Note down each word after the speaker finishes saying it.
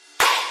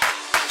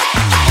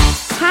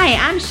Hi,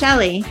 I'm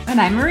Shelly.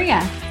 And I'm Maria.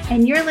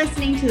 And you're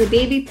listening to the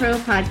Baby Pro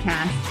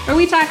podcast, where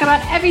we talk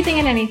about everything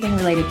and anything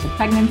related to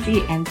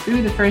pregnancy and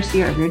through the first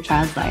year of your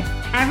child's life.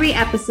 Every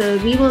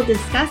episode, we will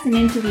discuss and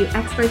interview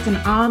experts on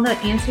all the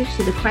answers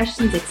to the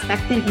questions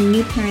expectant and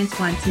new parents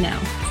want to know,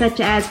 such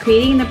as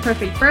creating the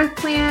perfect birth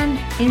plan,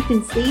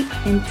 infant sleep,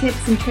 and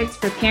tips and tricks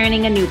for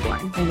parenting a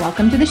newborn. And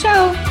welcome to the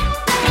show.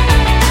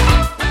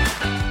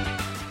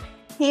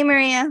 Hey,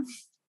 Maria.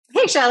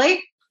 Hey,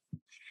 Shelly.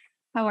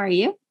 How are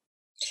you?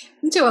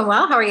 I'm doing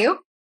well. How are you?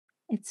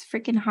 It's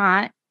freaking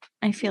hot.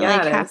 I feel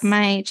like half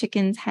my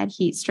chickens had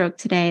heat stroke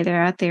today.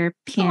 They're out there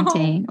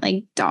panting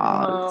like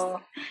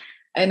dogs.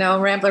 I know.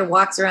 Rambler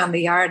walks around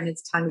the yard and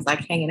its tongue's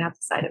like hanging out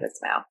the side of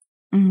its mouth.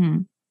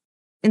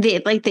 Mm-hmm. The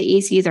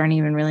ACs aren't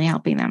even really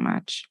helping that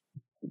much.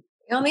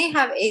 We only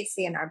have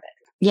AC in our bed.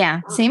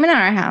 Yeah. Same in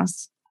our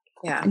house.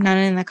 Yeah. None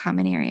in the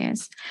common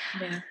areas.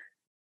 Yeah.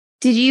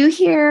 Did you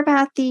hear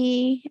about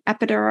the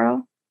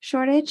epidural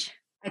shortage?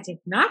 I did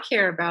not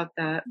hear about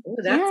that. Ooh,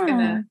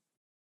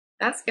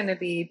 that's gonna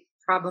be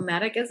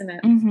problematic, isn't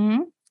it?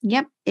 Mm-hmm.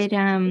 Yep.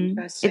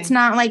 It's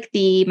not like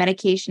the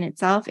medication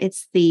itself;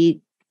 it's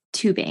the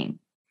tubing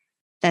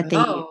that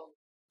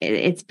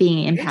it's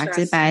being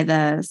impacted by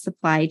the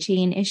supply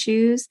chain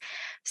issues.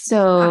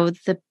 So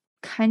the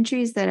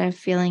countries that are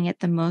feeling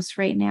it the most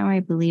right now, I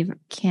believe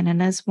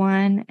Canada's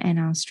one and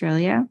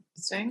Australia.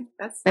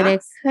 But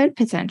it could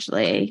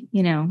potentially,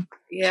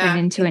 turn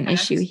into an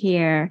issue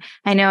here.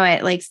 I know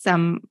at like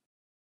some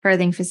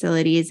birthing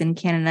facilities in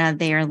Canada,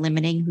 they are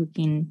limiting who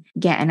can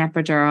get an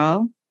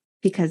epidural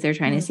because they're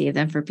trying to save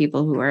them for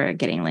people who are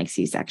getting like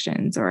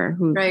C-sections or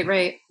who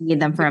need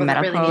them for a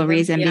medical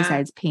reason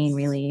besides pain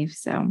relief.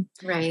 So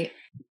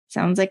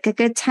sounds like a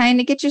good time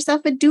to get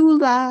yourself a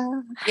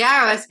doula.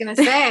 Yeah, I was going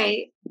to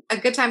say a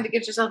good time to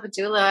get yourself a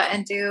doula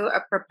and do a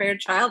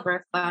prepared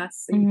childbirth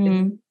class. So you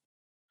can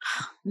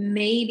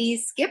maybe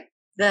skip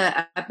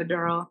the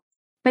epidural.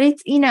 But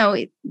it's,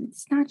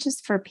 it's not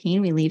just for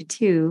pain relief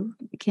too.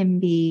 It can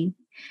be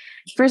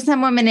for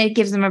some women, it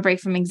gives them a break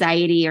from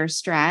anxiety or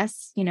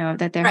stress,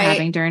 that they're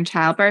having during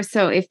childbirth.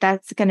 So if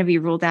that's going to be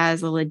ruled out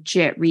as a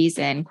legit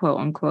reason, quote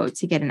unquote,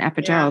 to get an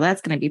epidural,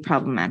 that's going to be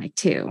problematic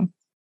too.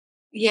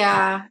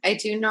 Yeah. I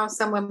do know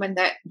some women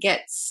that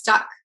get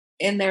stuck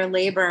in their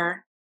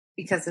labor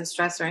because of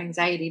stress or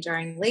anxiety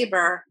during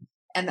labor,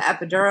 and the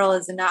epidural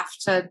is enough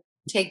to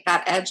take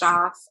that edge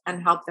off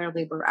and help their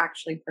labor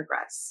actually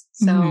progress.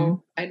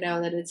 So I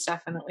know that it's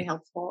definitely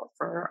helpful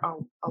for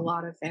a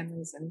lot of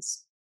families in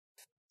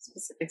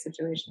specific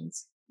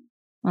situations.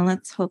 Well,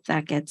 let's hope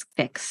that gets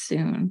fixed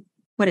soon.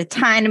 What a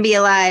time to be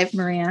alive,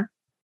 Maria.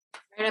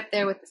 Right up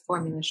there with the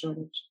formula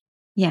shortage.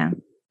 Yeah,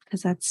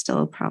 because that's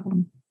still a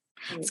problem.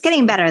 It's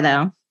getting better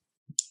though.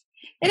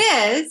 It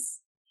is.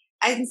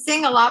 I'm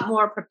seeing a lot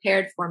more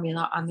prepared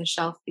formula on the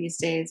shelf these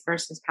days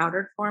versus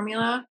powdered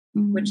formula,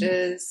 which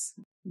is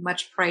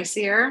much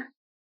pricier.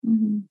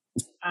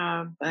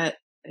 But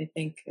I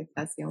think if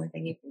that's the only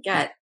thing you can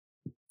get,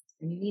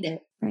 then you need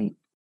it. Right.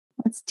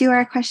 Let's do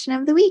our question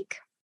of the week.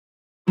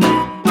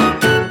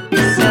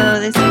 So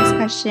this week's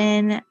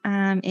question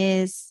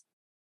is,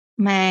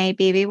 my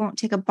baby won't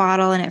take a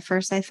bottle. And at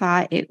first I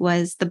thought it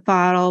was the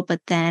bottle,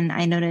 but then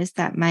I noticed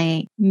that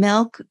my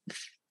milk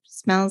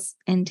smells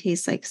and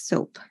tastes like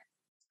soap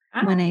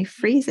when I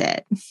freeze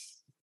it. I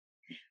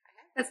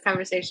had this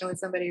conversation with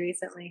somebody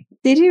recently.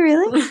 Did you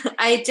really?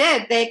 I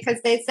did.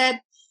 Because they said,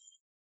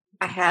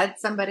 I had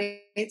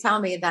somebody tell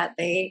me that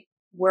they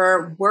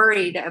were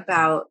worried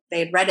about,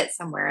 they'd read it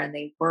somewhere and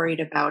they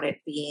worried about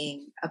it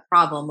being a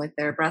problem with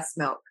their breast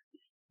milk.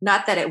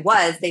 Not that it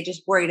was, they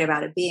just worried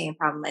about it being a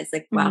problem. I was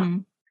like,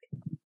 well,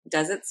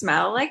 does it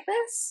smell like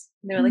this?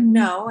 And they were like,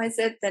 no. I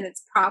said, then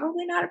it's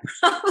probably not a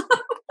problem.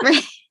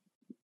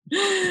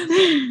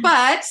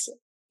 But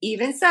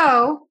even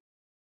so,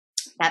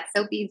 that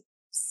soapy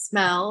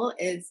smell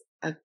is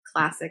a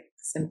classic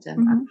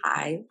symptom of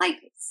high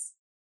lipase.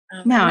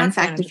 No, in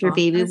fact, if your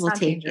baby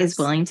is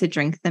willing to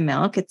drink the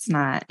milk, it's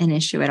not an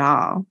issue at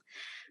all.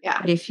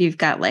 Yeah. But if you've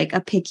got like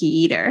a picky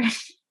eater,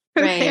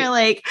 they're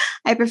like,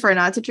 I prefer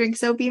not to drink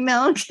soapy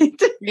milk.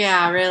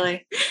 Yeah,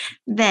 really.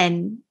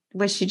 Then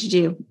what should you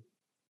do?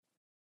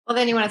 Well,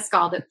 then you want to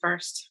scald it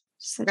first.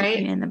 Such a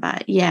pain in the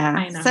butt. Yeah.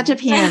 I know. Such a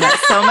pain in the butt.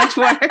 So much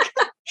work.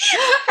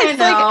 I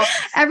know. Like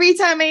every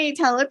time I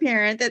tell a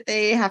parent that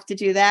they have to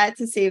do that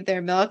to save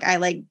their milk, I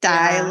like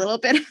die a little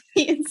bit.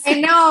 I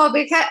know,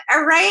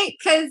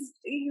 because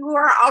you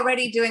were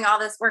already doing all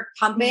this work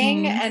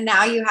pumping, and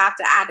now you have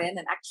to add in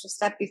an extra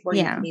step before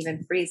you can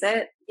even freeze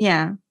it.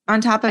 Yeah.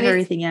 On top of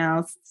everything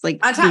else, it's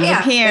like being a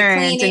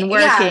parent and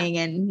working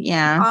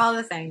and all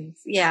the things.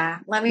 Yeah.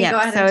 Let me go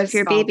ahead. So if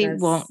your baby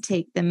won't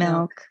take the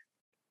milk,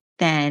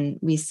 then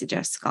we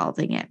suggest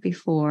scalding it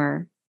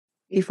before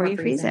you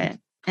freeze it.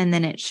 And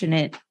then it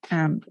shouldn't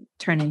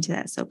turn into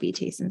that soapy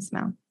taste and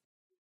smell.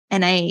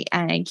 And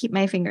I keep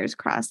my fingers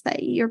crossed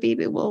that your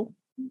baby will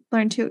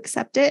learn to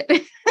accept it.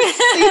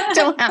 So you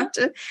don't have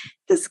to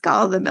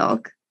scald the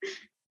milk.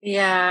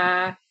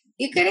 Yeah.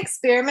 You could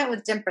experiment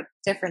with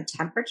different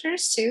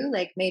temperatures too.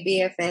 Like maybe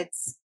if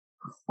it's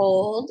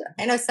cold.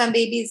 I know some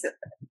babies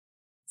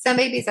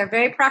are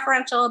very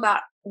preferential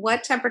about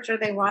what temperature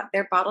they want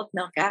their bottled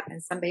milk at,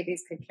 and some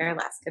babies could care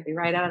less. Could be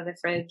right out of the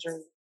fridge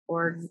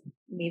or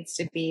needs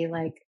to be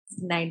like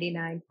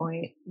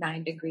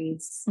 99.9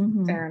 degrees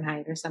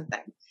Fahrenheit or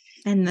something.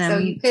 And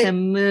the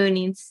moon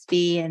needs to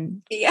be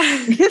in.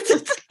 Yeah.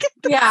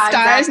 Yeah,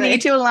 stars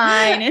need to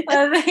align.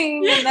 And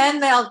then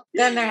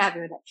they're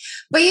happy with it.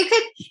 But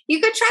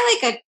you could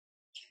try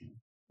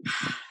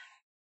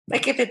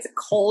like if it's a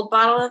cold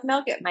bottle of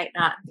milk, it might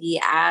not be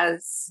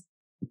as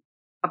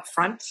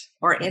upfront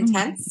or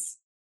intense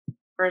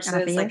versus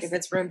obvious. Like if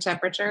it's room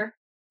temperature.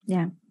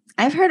 Yeah.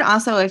 I've heard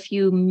also if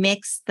you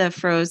mix the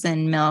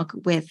frozen milk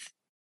with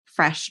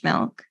fresh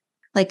milk,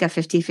 like a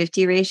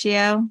 50-50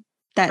 ratio,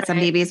 that some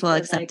babies will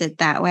accept it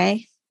that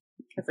way.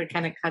 Because it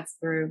kind of cuts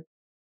through.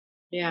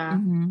 Yeah.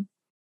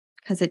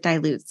 Because it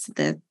dilutes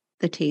the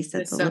taste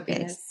of the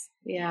lipase.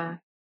 Yeah.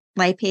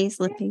 Lipase,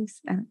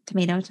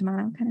 tomato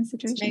kind of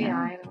situation. Yeah,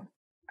 I know.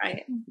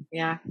 Right.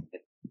 Yeah.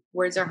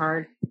 Words are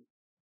hard.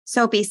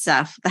 Soapy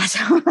stuff. That's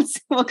what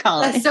we'll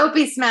call it. The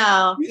soapy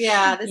smell.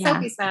 Yeah. The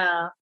soapy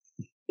smell.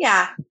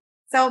 Yeah.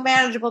 So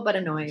manageable, but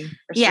annoying.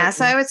 Yeah.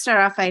 So I would start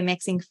off by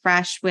mixing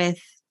fresh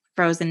with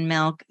frozen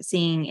milk,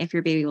 seeing if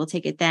your baby will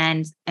take it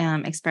then,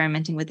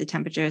 experimenting with the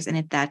temperatures. And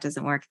if that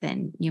doesn't work,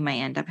 then you might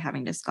end up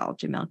having to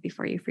scald your milk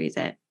before you freeze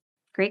it.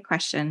 Great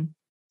question.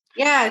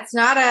 Yeah. It's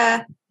not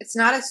a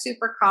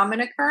super common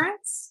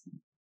occurrence,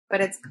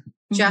 but it's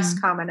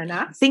just common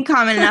enough. I think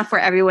common enough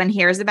where everyone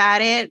hears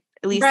about it,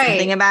 at least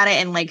something about it,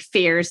 and like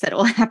fears that it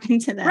will happen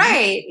to them.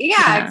 Right.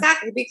 Yeah,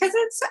 exactly. Because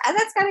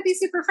that's got to be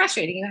super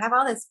frustrating. You have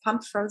all this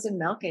pumped frozen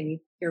milk and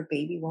your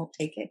baby won't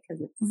take it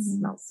because it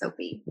smells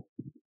soapy.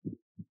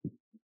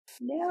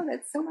 No,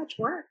 that's so much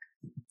work.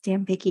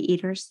 Damn picky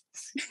eaters.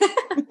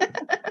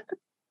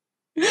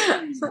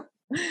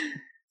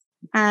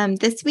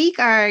 This week,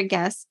 our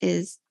guest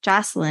is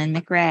Jocelyn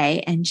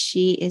MacRae, and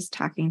she is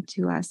talking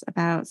to us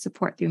about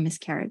support through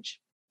miscarriage.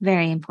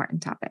 Very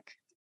important topic.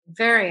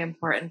 Very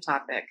important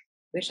topic.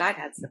 Wish I'd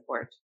had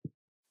support.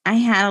 I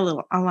had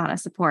a lot of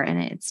support, and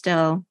it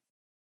still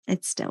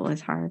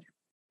was hard.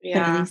 Yeah.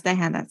 But at least I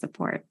had that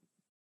support.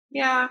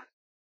 Yeah.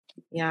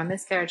 Yeah.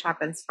 Miscarriage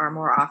happens far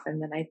more often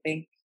than I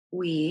think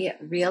we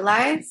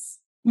realize.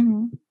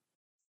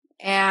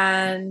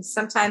 And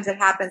sometimes it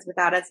happens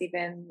without us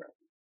even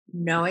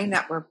knowing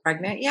that we're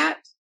pregnant yet.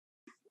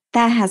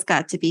 That has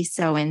got to be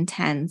so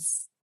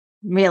intense,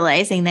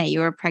 realizing that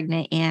you were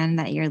pregnant and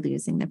that you're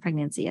losing the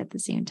pregnancy at the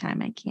same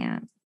time. I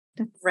can't.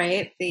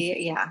 Right.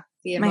 The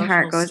my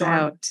heart goes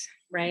out.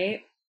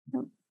 Right.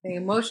 The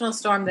emotional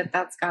storm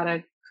that's got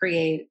to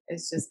create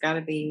is just got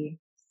to be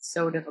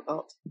so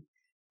difficult.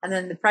 And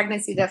then the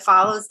pregnancy that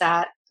follows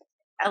that,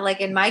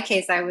 like in my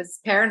case, I was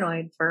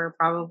paranoid for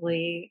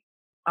probably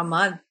a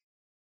month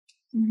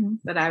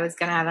that I was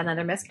going to have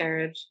another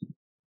miscarriage.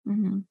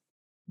 Me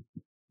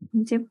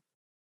too.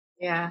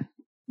 Yeah.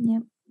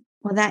 Yep.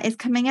 Well, that is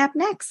coming up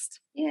next.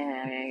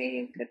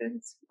 Yay. Good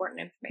and important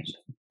information.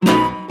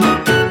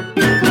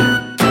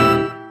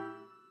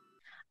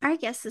 Our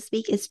guest this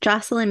week is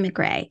Jocelyn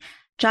MacRae.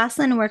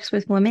 Jocelyn works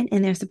with women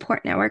in their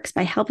support networks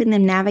by helping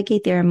them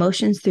navigate their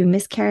emotions through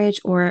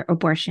miscarriage or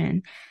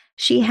abortion.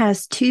 She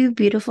has two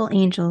beautiful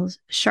angels,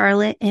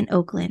 Charlotte and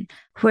Oakland,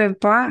 who have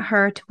brought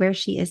her to where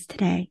she is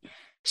today.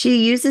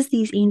 She uses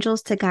these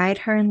angels to guide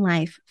her in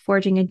life,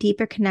 forging a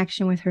deeper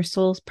connection with her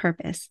soul's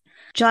purpose.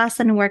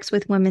 Jocelyn works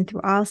with women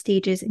through all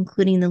stages,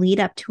 including the lead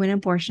up to an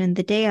abortion,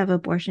 the day of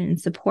abortion,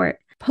 and support,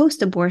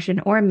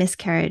 post-abortion or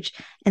miscarriage,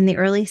 and the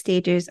early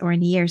stages or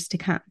in years to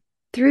come.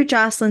 Through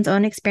Jocelyn's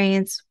own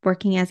experience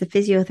working as a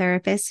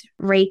physiotherapist,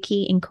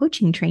 Reiki, and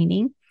coaching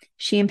training,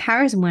 she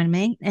empowers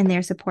women and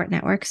their support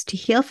networks to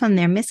heal from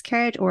their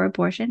miscarriage or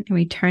abortion and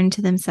return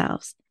to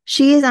themselves.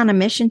 She is on a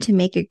mission to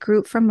make a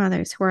group for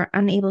mothers who are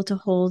unable to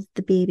hold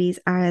the babies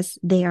as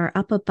they are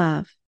up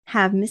above,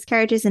 have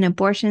miscarriages and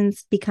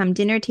abortions become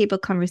dinner table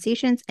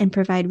conversations, and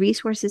provide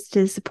resources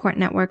to the support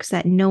networks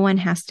that no one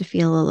has to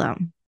feel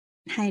alone.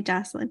 Hi,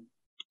 Jocelyn.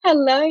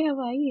 Hello, how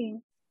are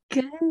you?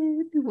 Good.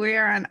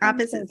 We're on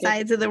opposite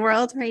sides of the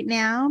world right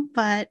now,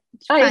 but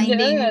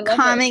finding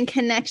common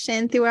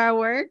connection through our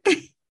work.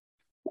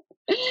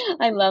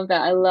 I love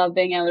that. I love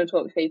being able to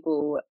talk to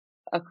people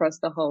across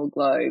the whole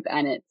globe,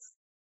 and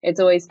it's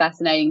always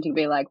fascinating to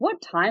be like,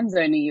 what time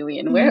zone are you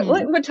in? Where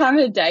what time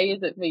of the day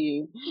is it for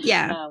you?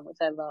 Yeah. Which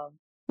I love.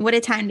 What a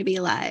time to be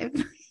alive.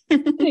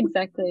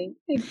 Exactly.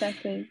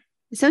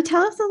 So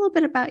tell us a little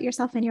bit about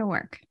yourself and your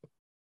work.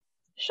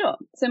 Sure.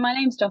 So my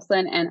name's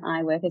Jocelyn, and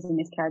I work as a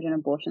miscarriage and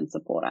abortion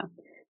supporter.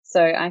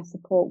 So I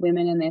support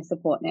women and their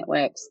support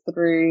networks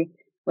through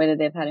whether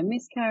they've had a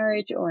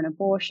miscarriage or an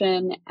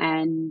abortion,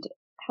 and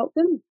help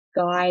them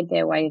guide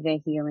their way of their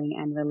healing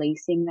and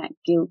releasing that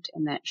guilt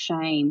and that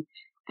shame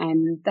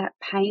and that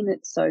pain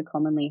that's so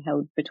commonly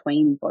held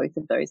between both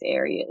of those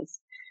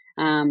areas.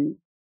 And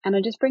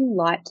I just bring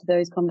light to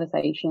those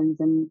conversations,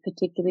 and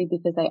particularly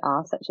because they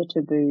are such a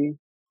taboo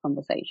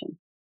conversation.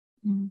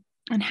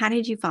 And how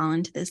did you fall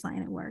into this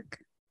line of work?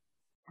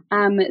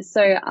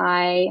 So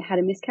I had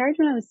a miscarriage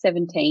when I was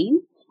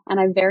 17, and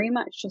I very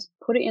much just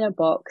put it in a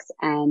box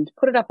and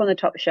put it up on the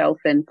top shelf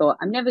and thought,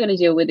 I'm never going to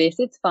deal with this.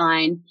 It's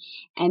fine.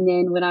 And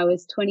then when I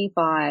was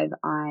 25,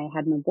 I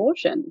had an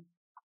abortion.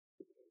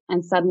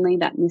 And suddenly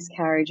that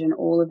miscarriage and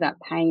all of that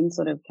pain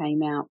sort of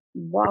came out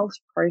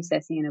whilst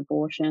processing an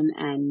abortion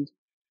and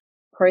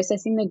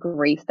processing the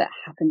grief that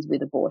happens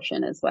with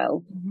abortion as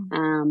well.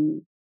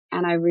 And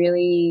I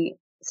really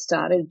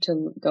started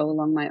to go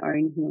along my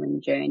own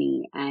healing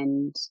journey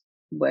and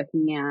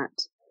working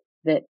out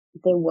that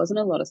there wasn't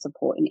a lot of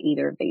support in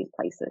either of these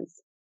places.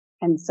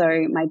 And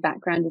so my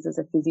background is as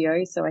a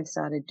physio, so I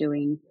started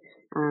doing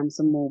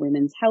some more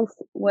women's health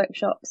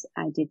workshops.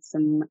 I did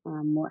some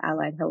more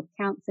allied health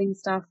counseling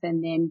stuff,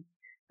 and then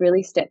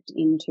really stepped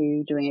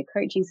into doing a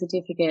coaching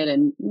certificate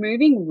and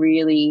moving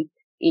really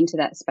into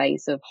that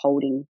space of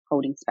holding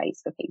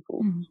space for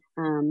people.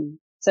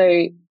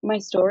 So my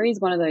story is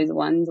one of those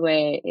ones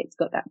where it's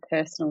got that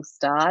personal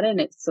start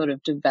and it's sort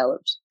of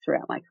developed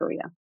throughout my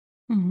career.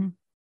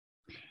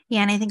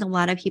 Yeah. And I think a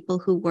lot of people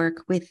who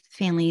work with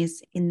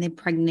families in the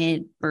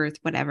pregnant, birth,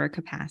 whatever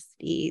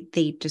capacity,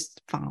 they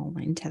just fall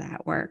into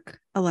that work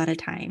a lot of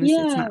times.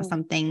 Yeah. It's not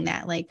something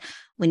that like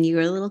when you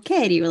were a little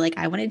kid, you were like,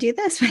 I want to do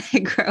this when I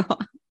grow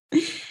up.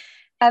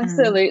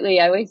 Absolutely.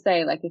 I always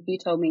say, like, if you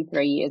told me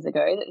 3 years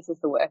ago that this is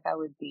the work I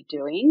would be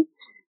doing,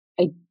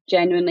 I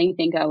genuinely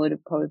think I would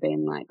have probably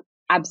been like,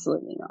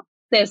 absolutely not.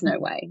 There's no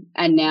way.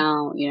 And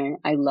now, you know,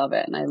 I love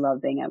it. And I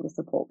love being able to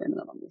support women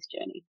along this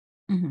journey.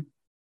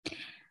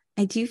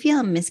 I do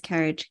feel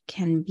miscarriage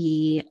can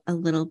be a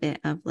little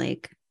bit of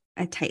like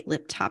a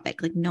tight-lipped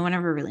topic. Like no one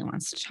ever really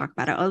wants to talk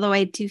about it. Although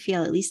I do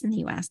feel, at least in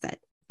the US, that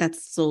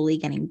that's slowly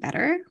getting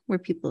better, where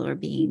people are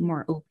being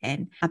more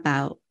open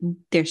about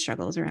their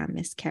struggles around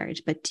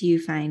miscarriage. But do you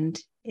find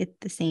it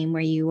the same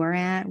where you are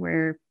at,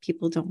 where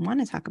people don't want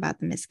to talk about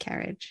the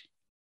miscarriage?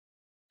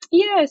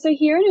 Yeah, so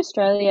here in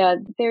Australia,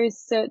 there is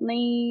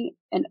certainly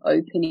an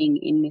opening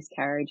in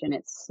miscarriage, and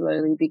it's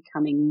slowly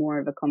becoming more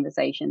of a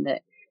conversation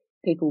that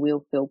people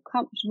will feel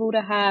comfortable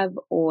to have,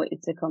 or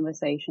it's a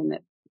conversation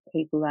that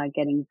people are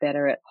getting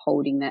better at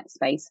holding that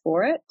space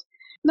for it.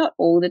 Not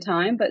all the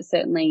time, but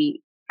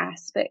certainly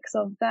aspects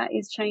of that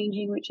is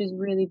changing, which is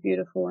really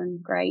beautiful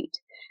and great.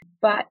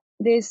 But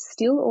there's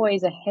still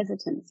always a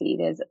hesitancy.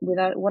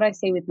 What I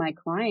see with my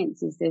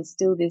clients is there's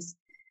still this,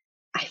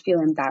 I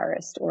feel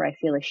embarrassed, or I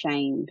feel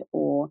ashamed,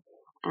 or,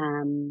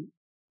 you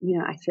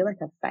know, I feel like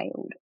I've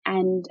failed.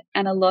 And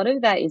a lot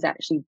of that is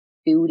actually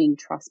building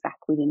trust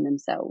back within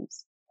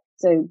themselves.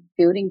 So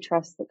building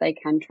trust that they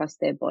can trust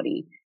their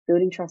body,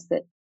 building trust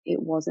that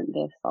it wasn't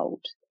their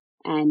fault,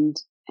 and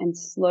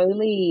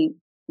slowly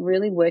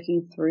really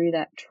working through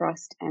that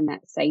trust and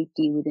that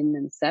safety within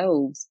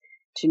themselves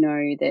to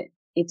know that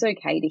it's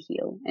okay to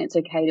heal, and it's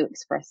okay to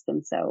express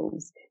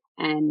themselves,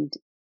 and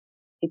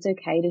it's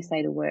okay to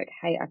say to work,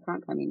 hey, I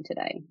can't come in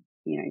today.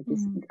 You know,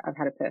 I've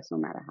had a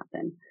personal matter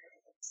happen.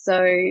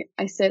 So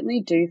I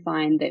certainly do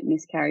find that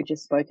miscarriage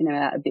is spoken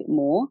about a bit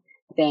more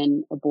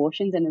than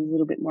abortions and a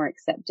little bit more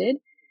accepted.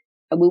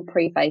 I will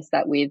preface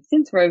that with,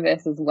 since Roe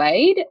versus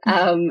Wade,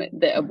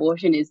 that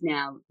abortion is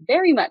now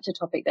very much a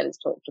topic that is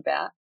talked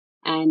about.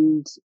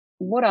 And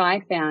what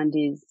I found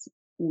is,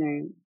 you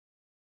know,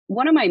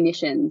 one of my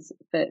missions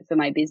for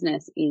my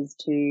business is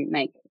to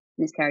make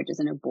miscarriages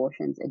and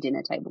abortions a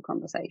dinner table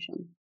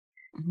conversation.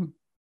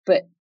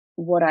 But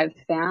what I've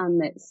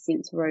found that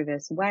since Roe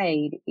versus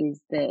Wade is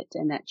that,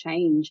 and that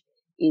change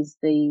is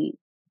the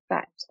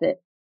fact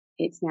that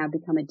it's now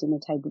become a dinner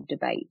table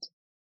debate.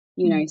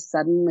 You know,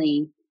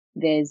 suddenly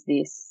there's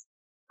this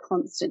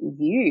constant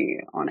view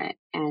on it.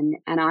 And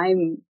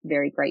I'm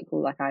very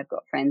grateful. Like, I've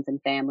got friends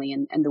and family,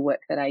 and the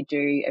work that I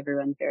do,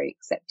 everyone's very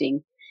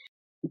accepting.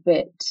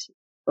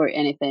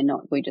 And if they're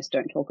not, we just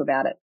don't talk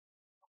about it.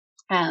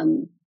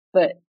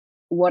 But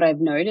what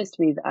I've noticed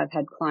I've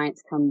had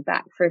clients come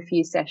back for a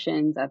few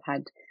sessions. I've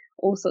had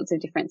all sorts of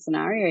different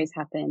scenarios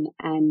happen.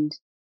 And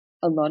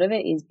a lot of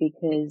it is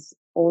because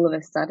all of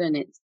a sudden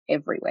it's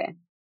everywhere,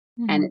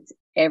 and it's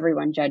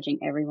everyone judging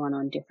everyone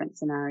on different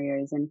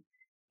scenarios. And,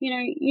 you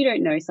know, you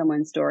don't know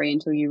someone's story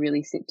until you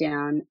really sit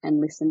down and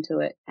listen to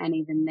it. And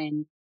even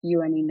then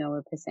you only know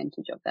a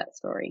percentage of that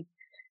story.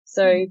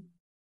 So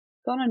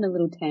gone on a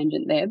little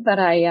tangent there, but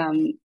I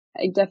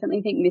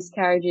definitely think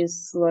miscarriage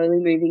is slowly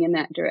moving in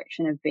that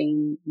direction of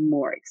being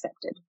more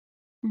accepted.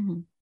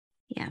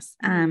 Yes.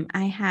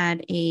 I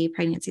had a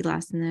pregnancy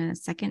loss in the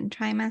second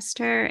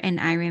trimester, and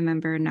I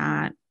remember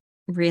not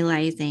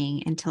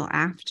realizing until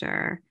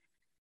after,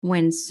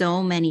 when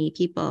so many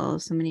people,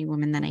 so many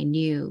women that I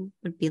knew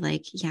would be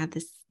like, yeah,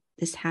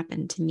 this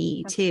happened to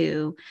me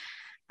too.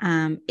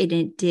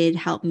 It did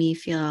help me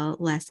feel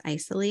less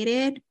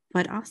isolated,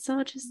 but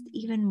also just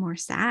even more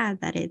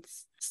sad that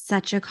it's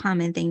such a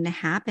common thing to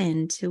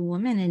happen to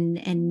women,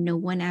 and no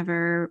one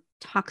ever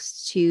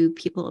talks to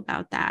people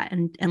about that,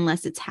 and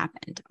unless it's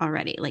happened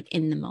already, like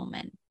in the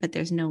moment, but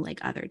there's no like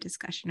other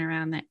discussion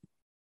around that.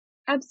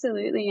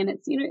 Absolutely. And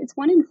it's, you know, it's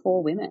 1 in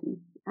 4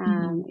 women.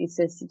 It's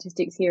the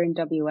statistics here in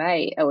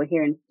WA, or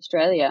here in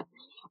Australia.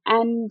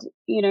 And,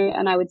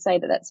 and I would say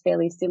that that's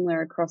fairly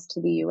similar across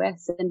to the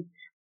US. And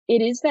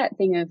it is that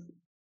thing of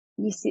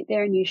you sit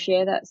there and you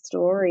share that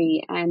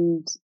story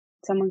and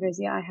someone goes,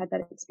 yeah, I had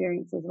that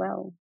experience as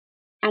well.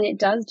 And it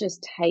does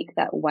just take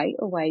that weight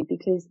away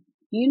because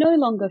you no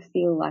longer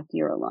feel like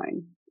you're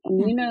alone and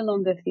you no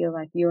longer feel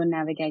like you're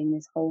navigating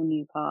this whole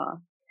new path.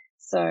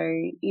 So,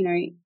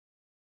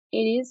 it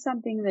is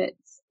something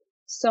that's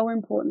so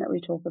important that we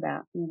talk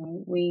about.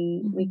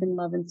 We can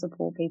love and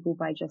support people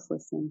by just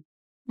listening.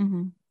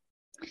 Mm-hmm.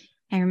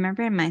 I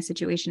remember in my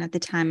situation at the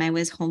time, I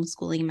was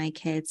homeschooling my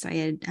kids. I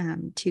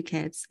had 2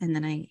 kids and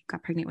then I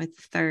got pregnant with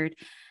the third,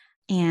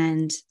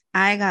 and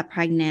I got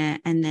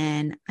pregnant, and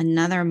then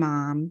another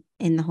mom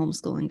in the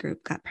homeschooling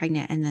group got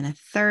pregnant, and then a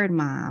third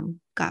mom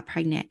got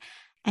pregnant,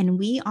 and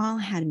we all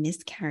had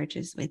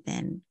miscarriages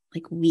within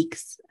like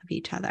weeks of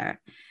each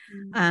other.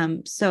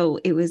 So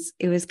it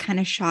was kind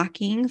of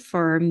shocking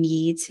for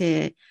me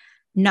to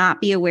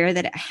not be aware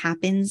that it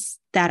happens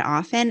that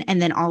often.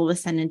 And then all of a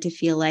sudden to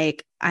feel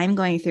like I'm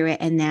going through it.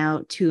 And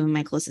now 2 of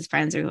my closest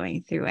friends are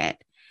going through it.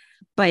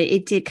 But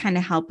it did kind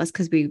of help us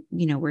because we,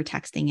 were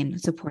texting and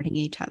supporting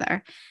each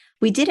other.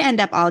 We did end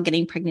up all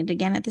getting pregnant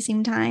again at the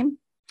same time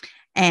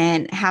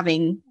and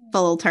having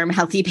full-term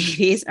healthy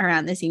babies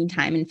around the same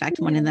time. In fact,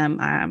 one of them,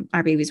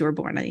 our babies were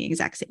born on the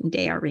exact same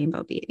day, our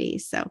rainbow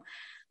babies. So,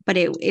 but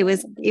it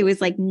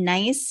was like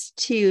nice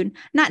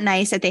not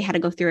nice that they had to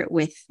go through it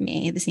with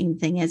me, the same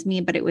thing as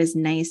me, but it was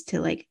nice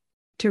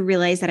to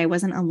realize that I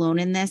wasn't alone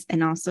in this,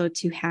 and also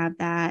to have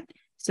that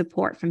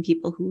support from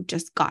people who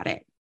just got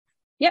it.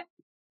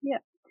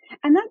 Yep.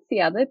 And that's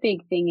the other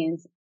big thing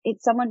is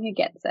it's someone who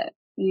gets it,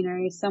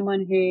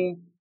 someone who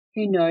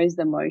knows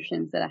the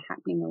emotions that are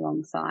happening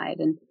alongside,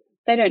 and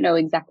they don't know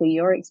exactly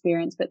your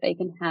experience, but they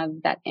can have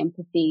that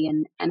empathy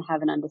and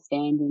have an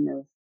understanding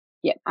of,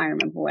 yep, I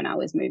remember when I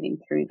was moving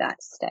through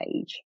that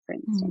stage, for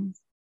instance.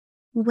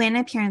 When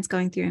a parent's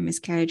going through a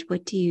miscarriage,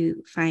 what do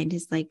you find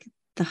is like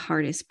the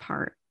hardest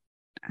part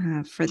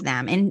for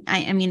them? And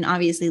I mean,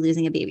 obviously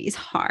losing a baby is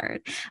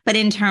hard, but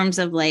in terms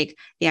of like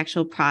the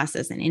actual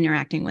process and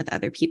interacting with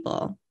other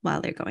people while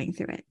they're going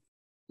through it.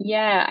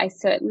 Yeah,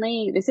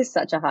 this is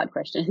such a hard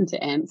question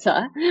to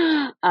answer.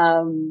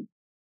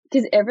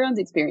 Because everyone's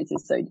experience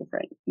is so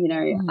different.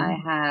 I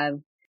have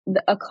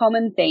a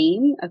common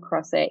theme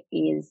across it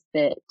is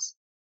that,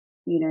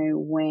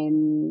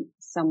 when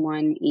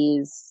someone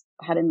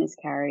had a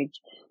miscarriage,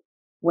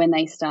 when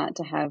they start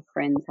to have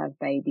friends have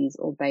babies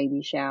or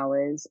baby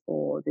showers,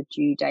 or the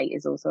due date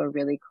is also a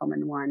really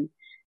common one.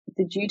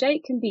 The due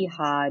date can be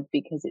hard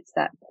because it's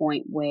that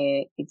point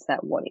where it's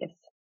that what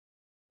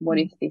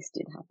if this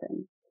did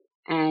happen?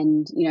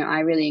 And, I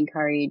really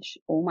encourage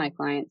all my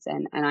clients,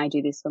 and I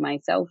do this for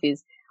myself,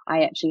 is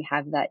I actually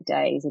have that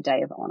day as a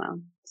day of honor.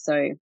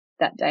 So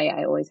that day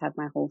I always have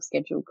my whole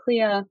schedule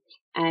clear,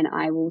 and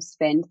I will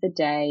spend the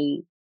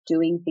day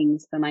doing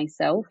things for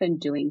myself and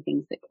doing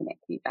things that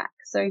connect me back.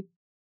 So,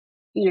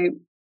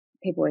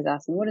 people always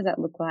ask me, what does that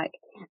look like?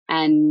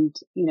 And,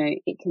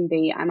 it can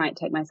be, I might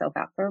take myself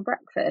out for a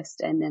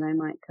breakfast, and then I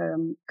might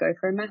go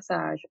for a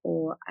massage,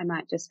 or I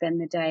might just spend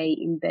the day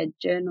in bed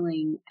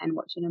journaling and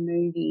watching a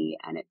movie.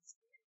 And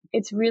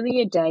it's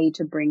really a day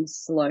to bring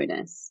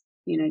slowness,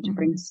 to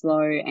bring slow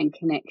and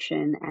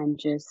connection, and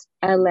just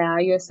allow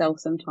yourself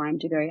some time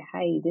to go,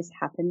 hey, this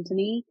happened to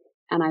me,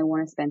 and I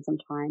want to spend some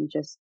time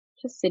just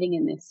sitting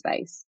in this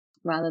space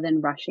rather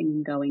than rushing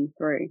and going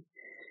through.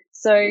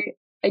 So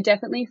I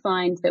definitely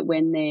find that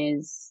when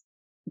there's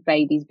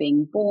babies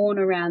being born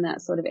around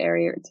that sort of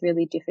area, it's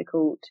really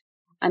difficult.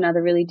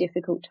 Another really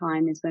difficult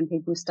time is when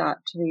people start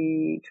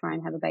to try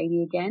and have a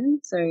baby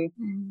again. So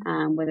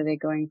whether they're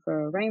going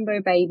for a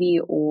rainbow baby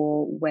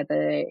or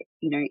whether,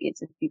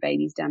 it's a few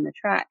babies down the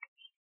track,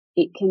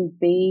 it can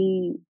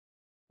be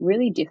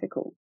really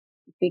difficult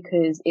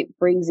because it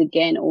brings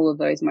again all of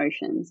those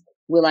emotions.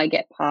 Will I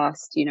get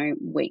past,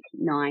 week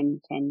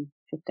 9, 10,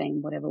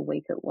 15, whatever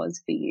week it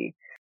was for you?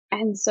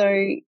 And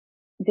so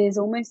there's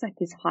almost like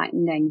this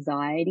heightened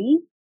anxiety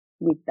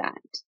with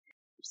that.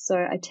 So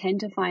I tend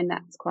to find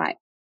that's quite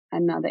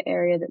another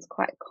area that's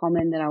quite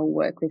common that I'll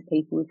work with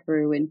people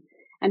through,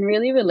 and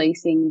really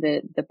releasing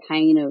the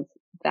pain of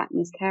that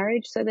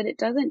miscarriage so that it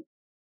doesn't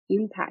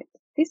impact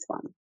this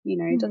one,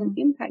 it doesn't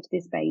impact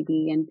this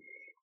baby,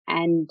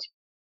 and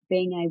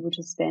being able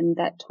to spend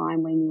that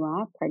time when you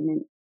are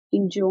pregnant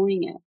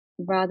enjoying it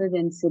rather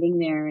than sitting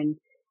there and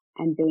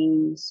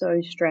being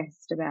so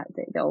stressed about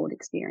the old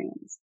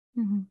experience.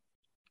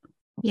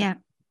 Yeah,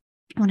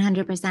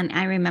 100%.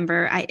 I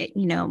remember I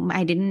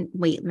didn't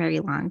wait very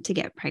long to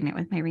get pregnant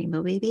with my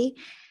rainbow baby.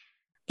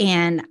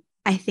 And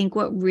I think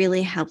what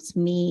really helped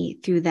me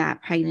through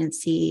that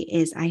pregnancy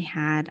is I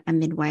had a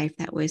midwife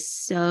that was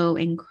so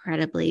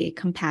incredibly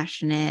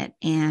compassionate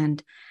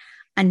and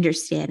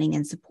understanding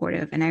and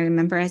supportive. And I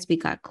remember as we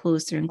got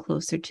closer and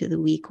closer to the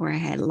week where I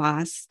had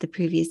lost the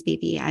previous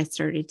baby, I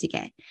started to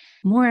get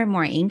more and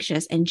more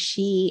anxious. And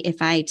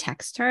if I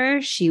text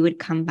her, she would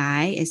come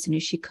by as soon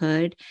as she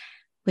could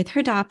with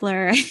her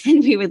Doppler,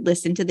 and we would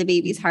listen to the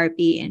baby's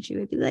heartbeat, and she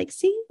would be like,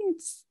 see,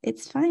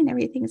 it's fine.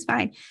 Everything's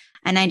fine.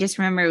 And I just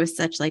remember it was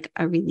such like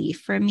a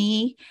relief for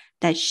me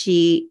that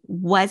she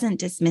wasn't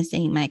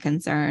dismissing my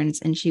concerns,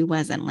 and she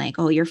wasn't like,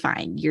 oh, you're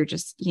fine. You're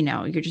just,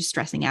 you're just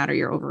stressing out or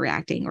you're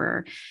overreacting.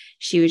 Or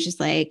she was just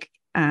like,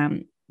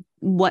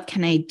 what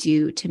can I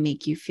do to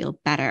make you feel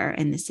better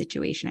in this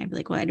situation? I'd be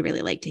like, well, I'd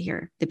really like to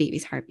hear the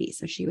baby's heartbeat.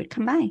 So she would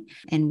come by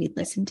and we'd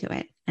listen to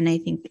it. And I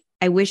think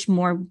I wish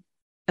more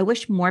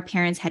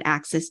parents had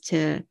access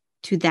to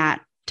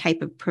that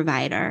type of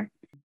provider.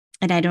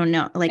 And I don't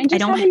know, like, and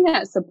just I don't having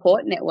that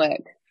support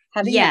network,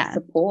 having Yeah. that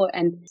support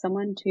and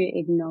someone to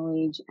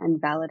acknowledge and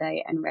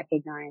validate and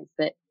recognize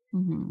that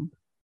Mm-hmm.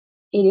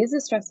 it is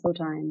a stressful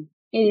time.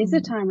 It is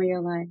a time where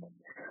you're like,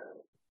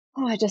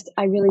 oh,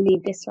 I really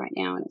need this right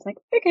now. And it's like,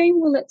 okay,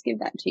 well, let's give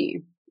that to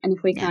you. And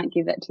if we can't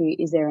give that to you,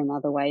 is there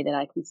another way that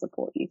I can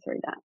support you through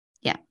that?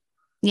 Yeah.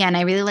 Yeah. And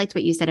I really liked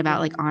what you said about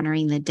like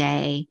honoring the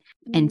day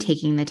and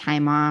taking the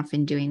time off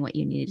and doing what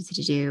you needed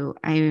to do.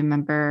 I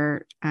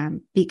remember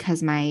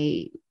because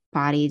my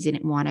body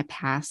didn't want to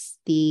pass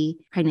the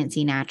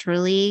pregnancy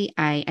naturally,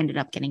 I ended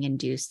up getting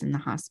induced in the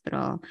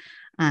hospital.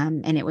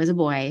 And it was a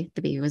boy.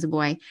 The baby was a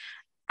boy.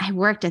 I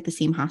worked at the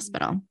same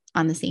hospital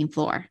on the same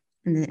floor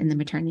in the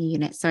maternity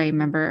unit. So I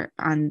remember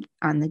on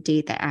the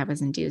date that I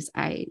was induced,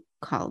 I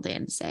called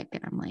in sick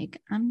and I'm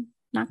like, I'm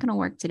not going to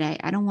work today.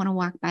 I don't want to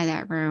walk by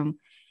that room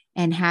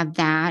and have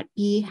that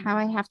be how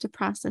I have to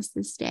process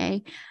this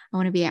day. I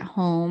want to be at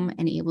home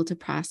and able to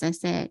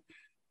process it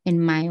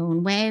in my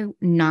own way,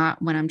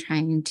 not when I'm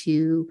trying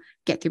to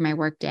get through my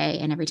work day.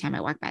 And every time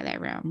I walk by that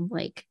room,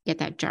 like get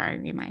that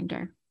jarring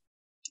reminder.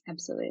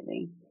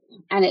 Absolutely.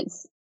 And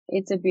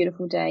it's a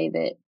beautiful day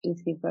that if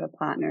you've got a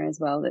partner as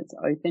well that's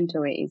open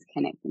to it, is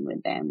connecting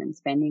with them and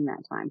spending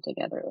that time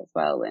together as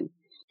well. And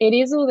it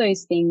is all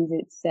those things.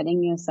 It's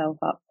setting yourself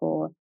up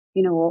for,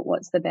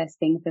 what's the best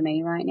thing for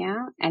me right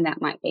now? And that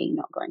might be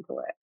not going to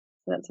work.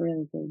 So that's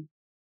really good.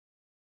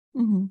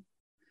 Mm-hmm.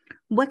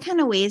 What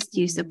kind of ways do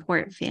you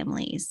support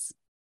families?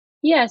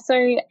 Yeah. So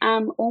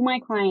all my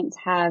clients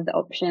have the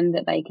option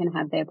that they can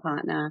have their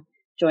partner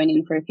join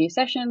in for a few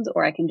sessions,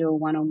 or I can do a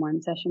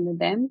one-on-one session with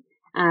them.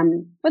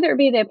 Whether it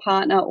be their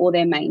partner or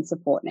their main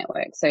support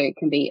network. So it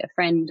can be a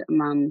friend, a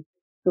mum,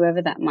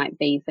 whoever that might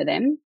be for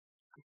them.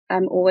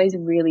 I'm always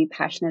really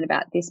passionate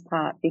about this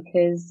part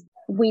because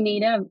we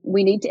need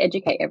to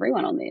educate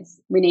everyone on this.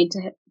 We need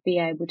to be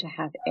able to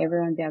have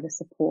everyone be able to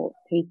support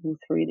people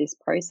through this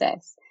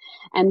process.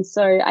 And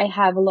so I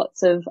have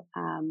lots of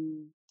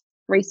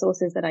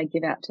resources that I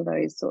give out to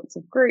those sorts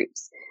of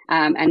groups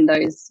and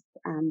those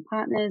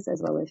partners as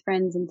well as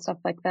friends and stuff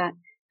like that.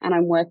 And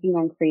I'm working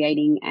on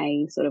creating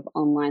a sort of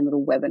online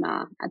little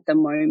webinar at the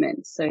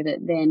moment so that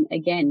then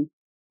again,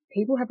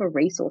 people have a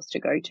resource to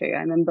go to. I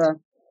remember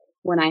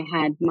when I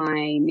had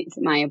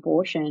my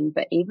abortion,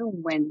 but even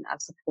when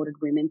I've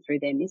supported women through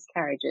their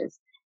miscarriages,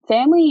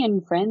 family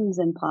and friends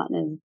and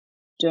partners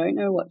don't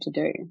know what to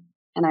do.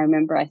 And I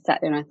remember I sat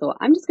there and I thought,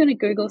 I'm just going to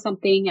Google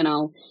something and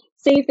I'll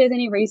see if there's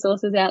any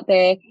resources out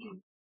there.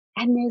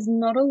 And there's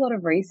not a lot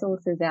of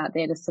resources out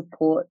there to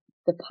support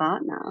the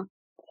partner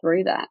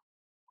through that.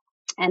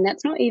 And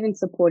that's not even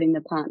supporting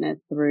the partner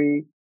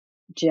through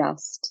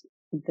just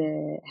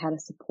how to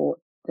support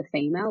the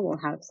female or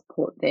how to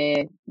support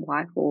their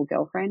wife or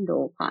girlfriend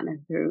or partner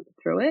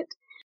through it,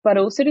 but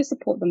also to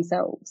support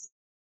themselves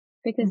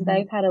because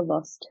they've had a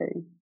loss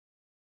too.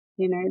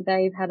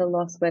 They've had a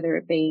loss, whether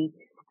it be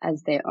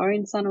as their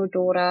own son or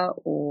daughter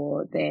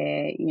or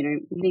their,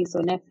 niece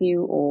or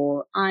nephew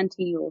or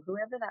auntie or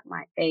whoever that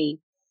might be.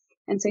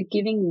 And so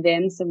giving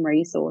them some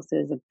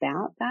resources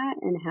about that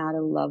and how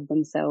to love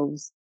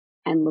themselves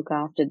and look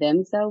after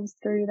themselves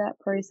through that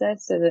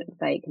process so that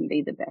they can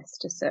be the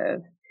best to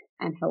serve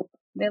and help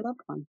their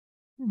loved one.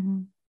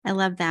 Mm-hmm. I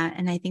love that.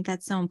 And I think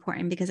that's so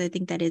important because I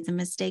think that is a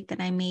mistake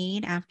that I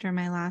made after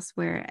my loss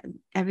where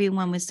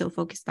everyone was so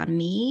focused on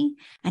me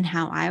and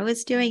how I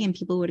was doing. And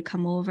people would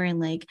come over and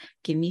like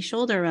give me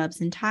shoulder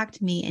rubs and talk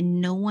to me. And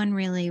no one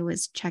really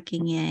was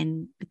checking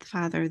in with the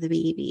father of the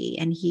baby.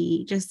 And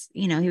he just,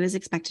 he was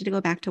expected to go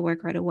back to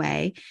work right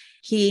away.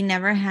 He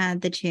never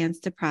had the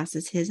chance to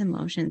process his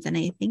emotions. And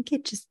I think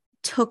it just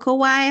took a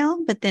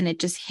while, but then it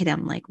just hit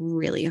him like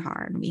really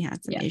hard. We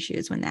had some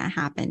issues when that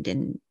happened.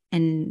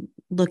 And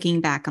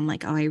looking back, I'm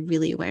like, oh, I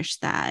really wish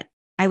that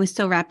I was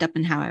so wrapped up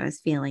in how I was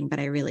feeling, but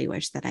I really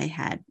wish that I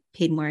had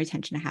paid more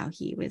attention to how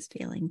he was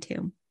feeling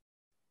too.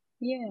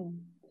 Yeah.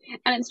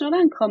 And it's not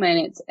uncommon.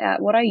 It's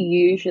what I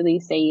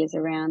usually see is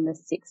around the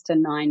 6 to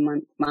 9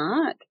 month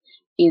mark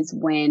is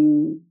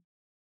when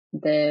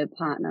the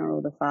partner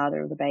or the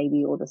father of the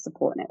baby or the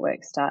support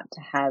network start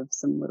to have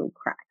some little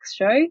cracks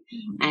show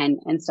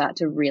and start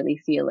to really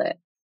feel it.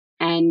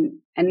 And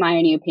my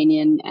only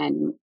opinion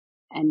and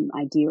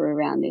idea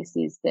around this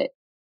is that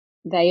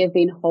they have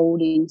been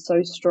holding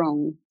so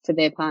strong for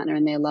their partner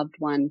and their loved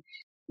one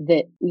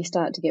that you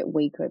start to get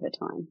weak over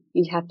time.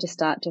 You have to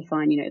start to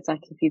find, it's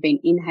like if you've been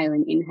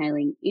inhaling,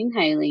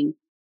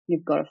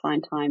 you've got to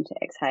find time to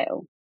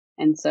exhale.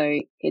 And so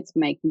it's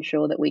making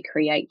sure that we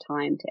create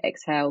time to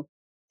exhale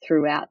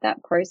throughout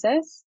that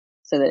process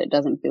so that it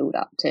doesn't build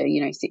up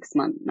to, 6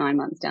 months, 9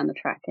 months down the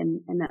track.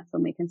 And that's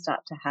when we can start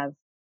to have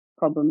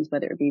problems,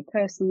 whether it be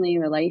personally,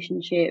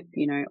 relationship,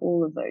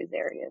 all of those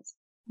areas.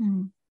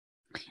 Mm.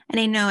 And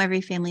I know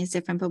every family is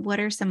different, but what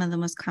are some of the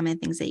most common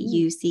things that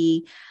you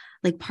see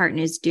like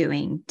partners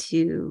doing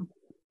to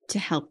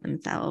help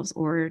themselves,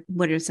 or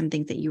what are some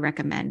things that you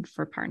recommend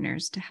for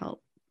partners to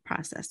help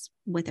process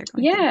what they're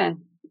going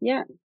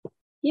through?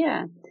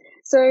 Yeah.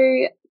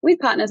 So with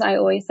partners, I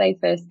always say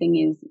first thing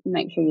is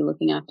make sure you're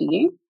looking after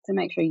you. So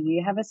make sure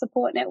you have a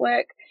support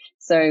network.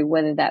 So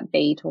whether that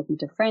be talking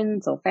to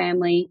friends or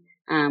family,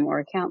 or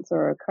a counselor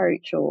or a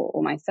coach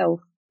or myself,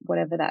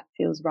 whatever that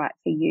feels right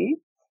for you.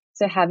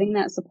 So having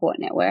that support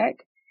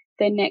network.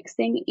 The next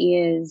thing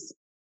is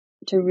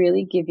to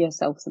really give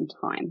yourself some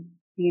time,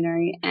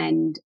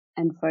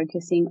 and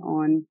focusing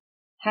on,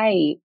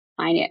 hey,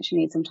 I actually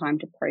need some time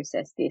to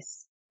process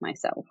this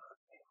myself,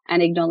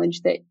 and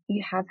acknowledge that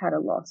you have had a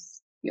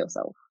loss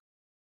yourself,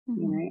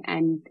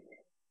 and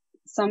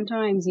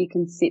sometimes you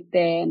can sit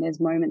there and there's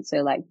moments, so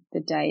like the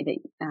day that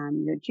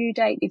your due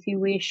date, if you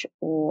wish,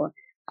 or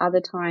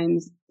other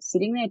times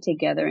sitting there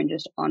together and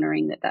just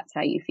honoring that that's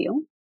how you feel,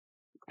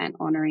 and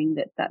honoring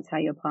that that's how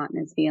your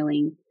partner's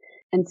feeling,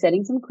 and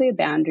setting some clear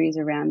boundaries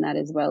around that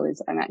as well.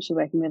 As I'm actually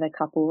working with a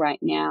couple right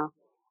now,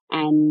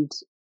 and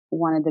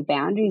one of the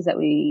boundaries that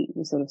we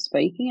were sort of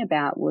speaking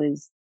about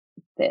was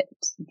that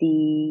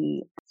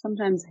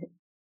sometimes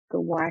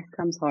the wife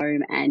comes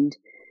home and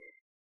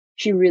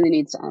she really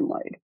needs to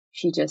unload.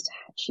 She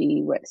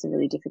works a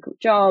really difficult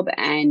job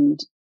and,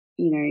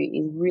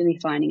 is really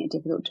finding it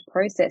difficult to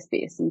process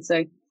this. And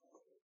so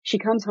she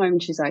comes home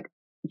and she's like,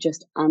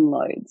 just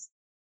unloads.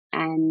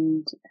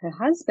 And her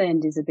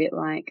husband is a bit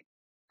like,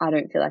 I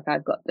don't feel like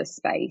I've got the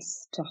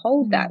space to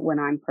hold that when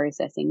I'm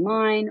processing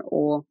mine,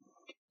 or,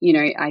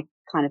 I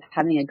kind of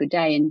having a good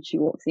day, and she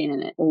walks in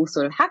and it all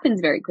sort of happens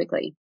very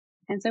quickly.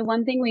 And so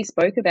one thing we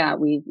spoke about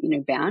with,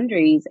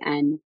 boundaries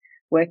and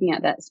working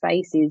out that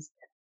space is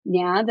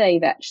now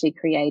they've actually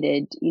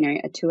created,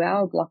 a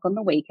 2-hour block on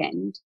the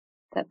weekend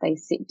that they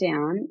sit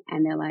down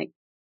and they're like,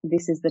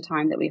 this is the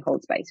time that we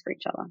hold space for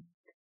each other.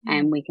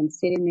 And we can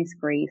sit in this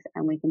grief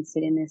and we can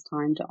sit in this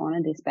time to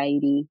honor this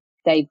baby.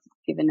 They've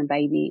given a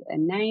baby a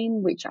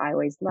name, which I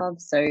always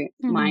love. So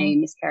my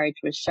miscarriage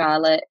was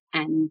Charlotte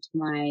and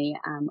my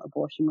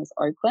abortion was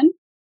Oakland.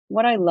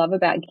 What I love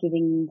about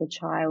giving the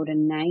child a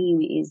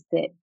name is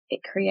that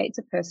it creates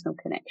a personal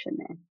connection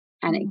there.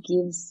 And it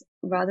gives,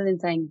 rather than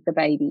saying the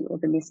baby or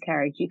the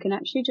miscarriage, you can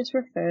actually just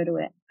refer to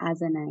it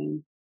as a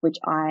name, which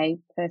I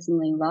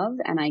personally love.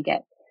 And I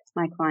get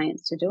my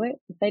clients to do it.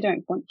 If they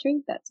don't want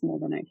to, that's more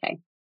than okay.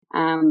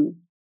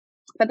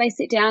 But they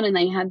sit down and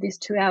they have this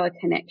 2-hour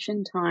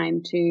connection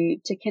time to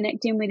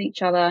connect in with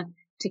each other,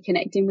 to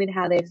connect in with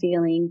how they're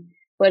feeling.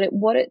 But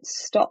what it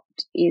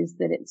stopped is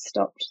that it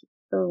stopped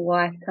the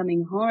wife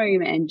coming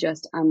home and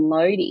just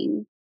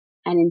unloading.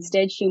 And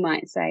instead she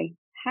might say,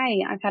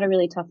 hey, I've had a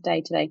really tough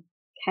day today.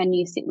 Can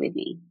you sit with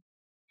me?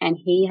 And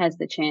he has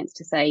the chance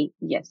to say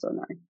yes or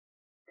no.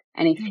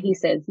 And if he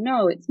says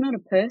no, it's not a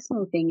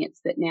personal thing. It's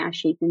that now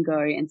she can go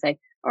and say,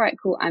 all right,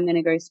 cool. I'm going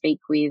to go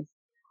speak with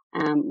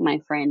my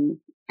friend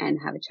and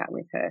have a chat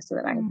with her so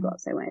that I've got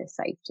somewhere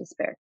safe to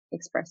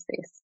express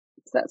this.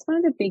 So that's one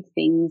of the big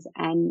things,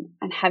 and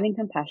having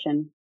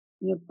compassion.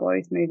 You're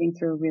both moving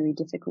through a really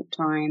difficult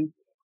time,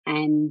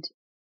 and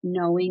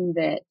knowing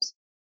that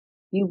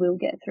you will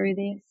get through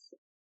this.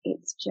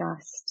 It's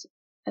just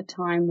a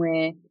time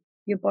where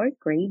you're both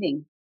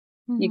grieving.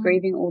 You're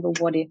grieving all the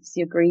what ifs.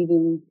 You're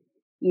grieving,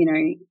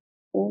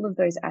 all of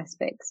those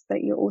aspects,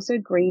 but you're also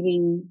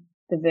grieving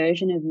the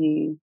version of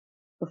you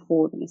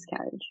before the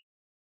miscarriage.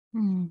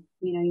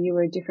 You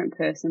were a different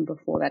person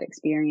before that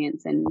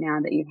experience, and now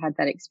that you've had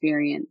that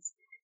experience,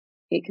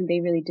 it can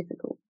be really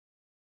difficult.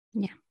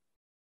 Yeah,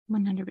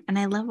 100%. And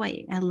I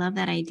love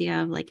that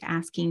idea of like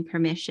asking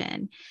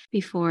permission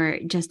before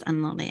just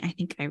unloading. I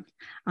think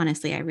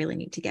I really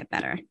need to get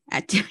better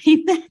at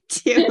doing that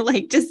too.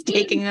 Like just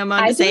taking a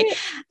moment to say,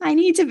 I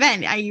need to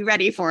vent. Are you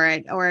ready for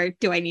it? Or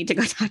do I need to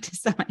go talk to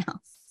someone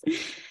else?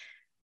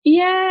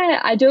 Yeah,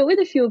 I do it with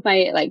a few of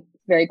my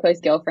very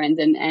close girlfriends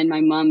and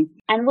my mum.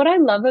 And what I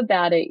love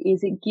about it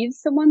is it gives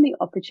someone the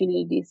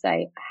opportunity to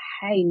say,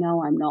 hey,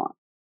 no, I'm not,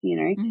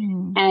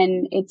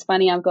 And it's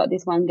funny, I've got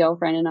this one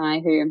girlfriend and I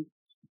who,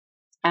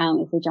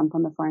 if we jump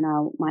on the phone,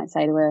 I might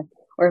say to her,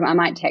 or I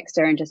might text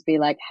her and just be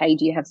like, hey,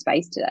 do you have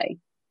space today?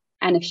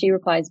 And if she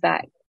replies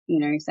back,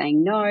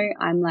 saying no,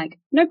 I'm like,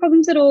 no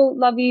problems at all.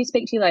 Love you.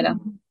 Speak to you later.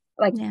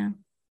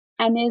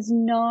 And there's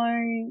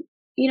no,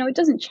 it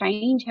doesn't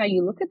change how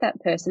you look at that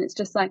person. It's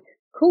just like,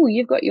 cool,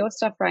 you've got your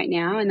stuff right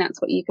now and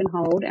that's what you can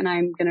hold. And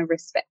I'm going to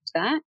respect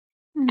that.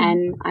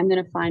 And I'm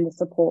going to find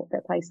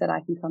a place that I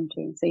can come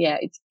to. So yeah,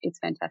 it's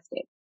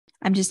fantastic.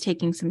 I'm just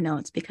taking some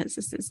notes because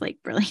this is like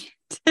brilliant.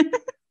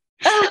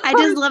 I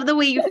just love the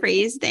way you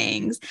phrase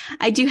things.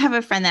 I do have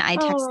a friend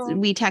that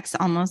we text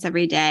almost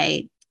every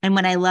day. And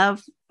what I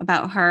love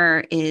about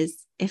her is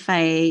if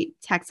I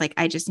text, like,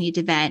 I just need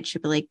to vent,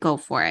 she'll be like, go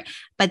for it.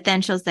 But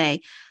then she'll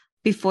say,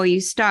 before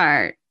you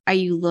start, are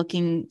you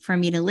looking for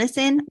me to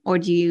listen, or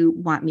do you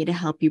want me to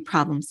help you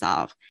problem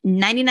solve?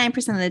 99%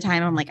 of the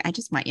time, I'm like, I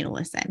just want you to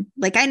listen.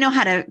 Like, I know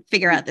how to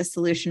figure out this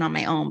solution on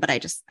my own, but I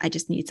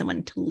just need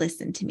someone to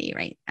listen to me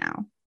right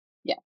now.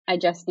 Yeah. I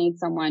just need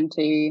someone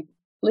to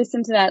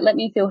listen to that, let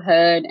me feel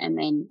heard, and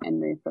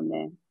move from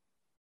there.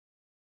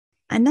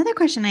 Another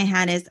question I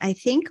had is, I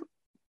think,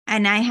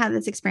 and I had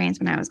this experience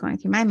when I was going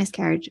through my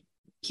miscarriage,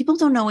 people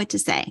don't know what to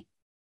say.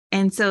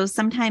 And so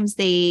sometimes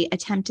they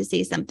attempt to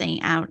say something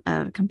out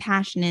of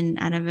compassion and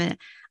out of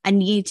a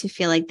need to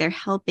feel like they're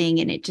helping,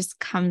 and it just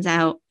comes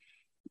out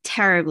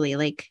terribly.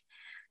 Like,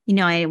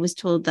 I was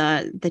told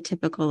the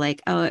typical,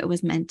 like, oh, it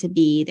was meant to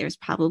be. There's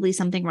probably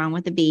something wrong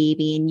with the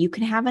baby and you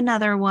can have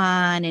another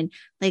one. And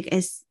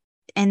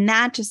and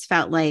that just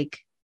felt like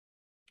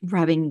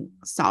rubbing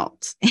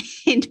salt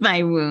into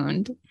my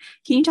wound.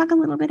 Can you talk a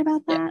little bit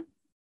about that?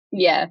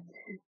 Yeah.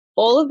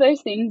 All of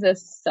those things are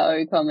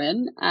so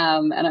common.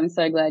 And I'm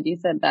so glad you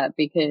said that,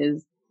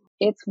 because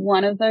it's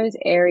one of those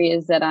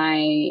areas that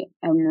I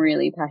am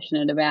really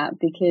passionate about,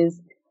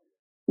 because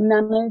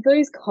none of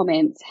those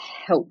comments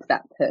help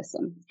that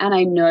person. And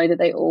I know that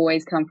they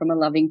always come from a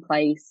loving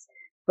place,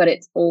 but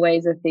it's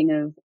always a thing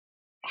of,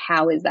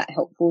 how is that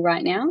helpful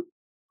right now?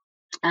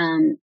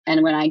 And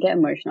when I get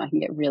emotional, I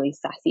can get really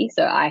sassy.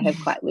 So I have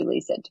quite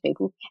literally said to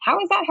people, how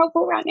is that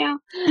helpful right now?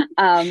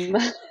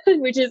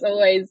 Which is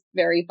always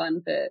very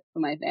fun for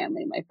my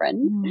family, my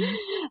friends. Mm.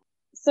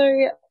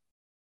 So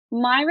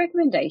my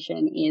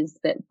recommendation is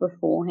that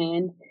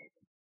beforehand,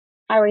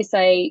 I always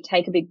say,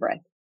 take a big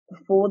breath.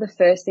 Before the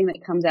first thing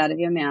that comes out of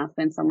your mouth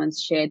when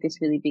someone's shared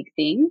this really big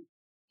thing,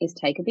 is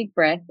take a big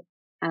breath,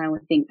 and I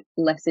would think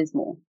less is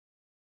more.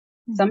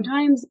 Mm-hmm.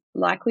 Sometimes,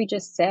 like we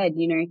just said,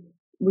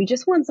 we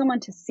just want someone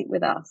to sit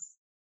with us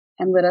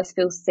and let us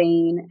feel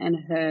seen and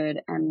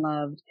heard and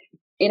loved.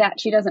 It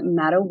actually doesn't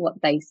matter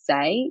what they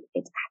say.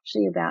 It's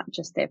actually about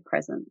just their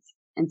presence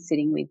and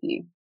sitting with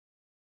you.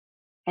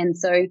 And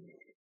so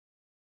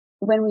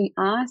when we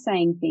are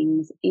saying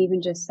things,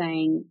 even just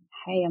saying,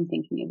 hey, I'm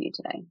thinking of you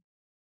today,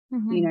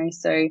 mm-hmm.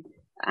 So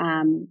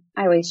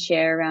I always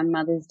share around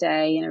Mother's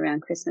Day and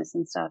around Christmas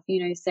and stuff,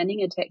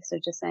 sending a text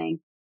of just saying,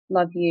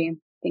 love you,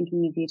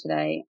 thinking of you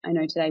today. I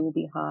know today will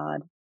be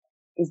hard.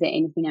 Is there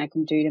anything I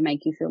can do to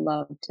make you feel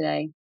loved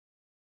today?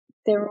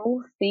 They're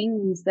all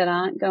things that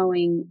aren't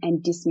going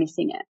and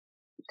dismissing it,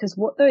 because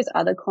what those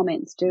other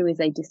comments do is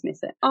they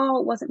dismiss it.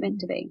 Oh, it wasn't meant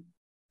to be.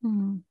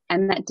 Mm-hmm.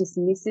 And that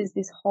dismisses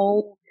this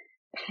whole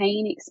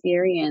pain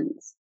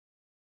experience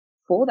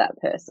for that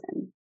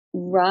person,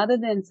 rather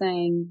than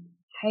saying,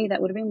 hey,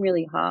 that would have been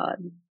really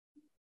hard. Do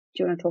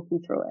you want to talk me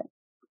through it?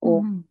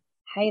 Or, mm-hmm.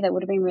 hey, that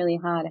would have been really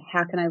hard.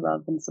 How can I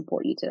love and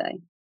support you today?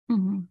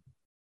 Mm-hmm.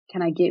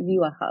 Can I give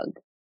you a hug?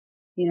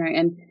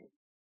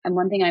 And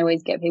one thing I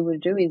always get people to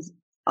do is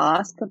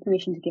ask for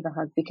permission to give a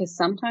hug, because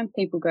sometimes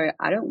people go,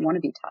 I don't want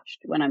to be touched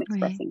when I'm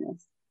expressing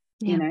this,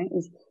 yeah.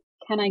 Is,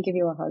 can I give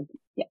you a hug?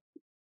 Yeah.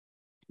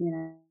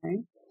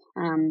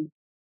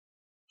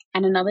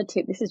 And another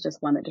tip, this is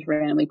just one that just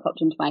randomly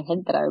popped into my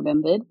head that I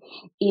remembered,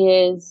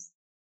 is,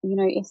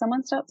 if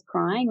someone starts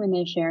crying when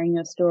they're sharing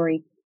your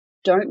story,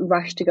 don't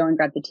rush to go and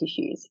grab the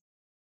tissues.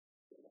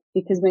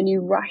 Because when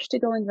you rush to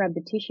go and grab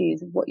the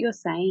tissues, what you're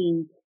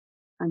saying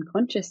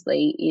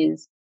unconsciously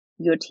is,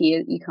 your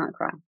tears, you can't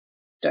cry.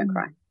 Don't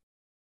cry.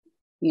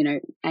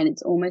 And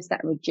it's almost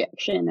that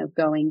rejection of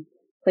going,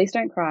 please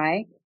don't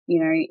cry.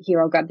 Here,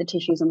 I'll grab the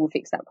tissues and we'll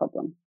fix that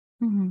problem.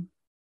 Mm-hmm.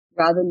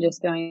 Rather than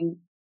just going,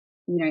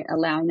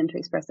 allowing them to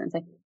express it and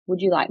say,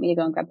 would you like me to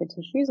go and grab the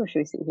tissues, or should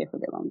we sit here for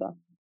a bit longer?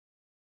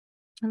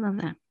 I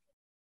love that.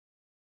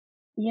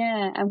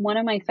 Yeah. And one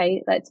of my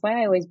favorite, that's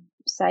why I always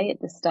say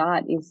at the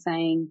start, is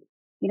saying,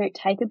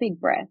 take a big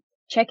breath,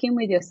 check in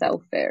with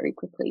yourself very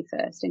quickly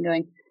first, and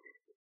going,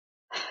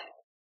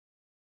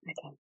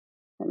 okay,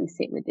 let me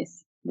sit with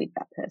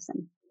that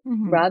person,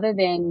 mm-hmm. rather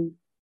than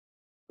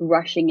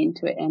rushing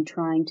into it and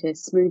trying to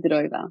smooth it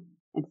over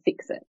and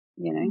fix it.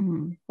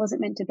 Mm-hmm. Was it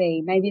meant to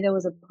be? Maybe there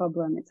was a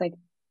problem. It's like,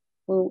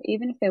 well,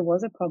 even if there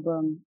was a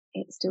problem,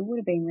 it still would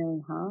have been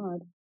really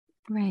hard.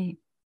 Right.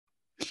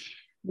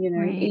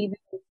 Right. Even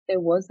if there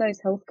was those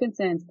health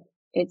concerns,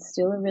 it's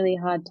still a really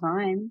hard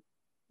time.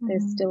 Mm-hmm.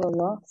 There's still a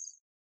loss.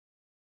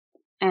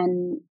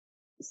 And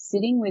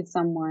sitting with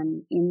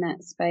someone in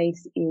that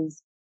space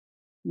is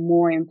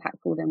more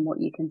impactful than what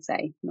you can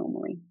say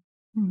normally.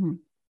 Mm-hmm.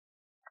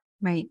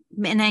 Right.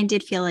 And I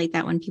did feel like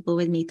that when people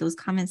would make those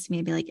comments to me,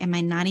 I'd be like, am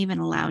I not even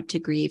allowed to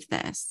grieve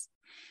this?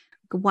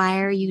 Why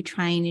are you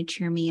trying to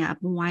cheer me up?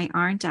 Why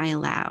aren't I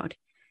allowed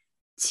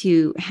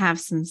to have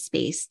some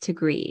space to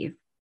grieve?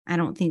 I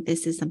don't think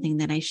this is something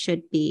that I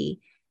should be,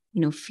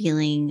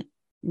 feeling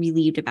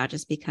relieved about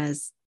just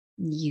because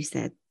you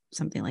said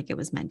something like it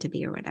was meant to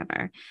be or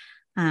whatever.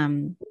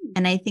 And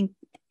I think,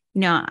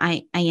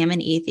 I am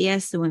an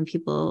atheist. So when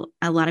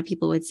a lot of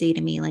people would say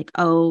to me like,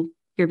 oh,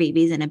 your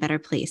baby's in a better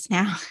place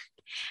now.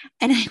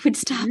 And I would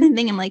stop and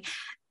think, I'm like,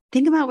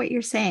 think about what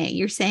you're saying.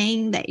 You're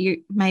saying that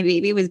my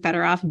baby was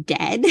better off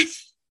dead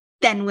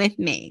than with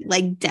me.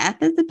 Like,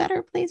 death is a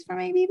better place for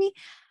my baby.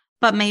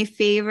 But my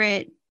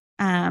favorite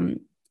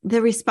The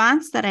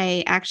response that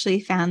I actually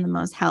found the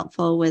most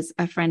helpful was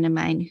a friend of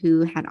mine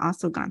who had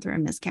also gone through a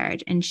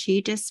miscarriage. And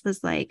she just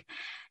was like,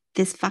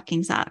 this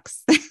fucking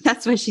sucks.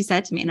 That's what she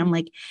said to me. And I'm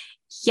like,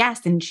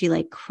 yes. And she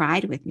like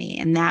cried with me.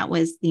 And that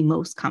was the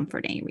most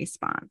comforting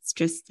response.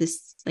 Just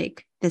this,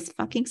 like, this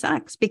fucking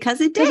sucks, because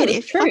it did.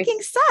 It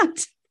fucking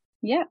sucked.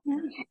 Yeah.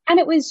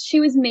 And she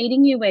was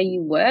meeting you where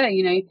you were,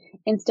 you know,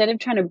 instead of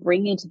trying to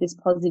bring you to this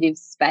positive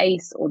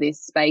space or this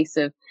space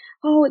of,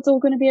 oh, it's all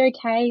going to be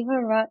okay.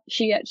 All right.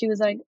 She actually was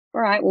like, all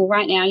right, well,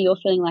 right now you're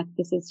feeling like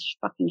this is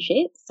fucking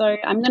shit. So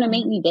I'm going to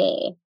meet you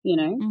there, you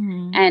know,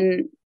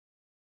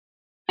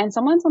 and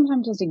someone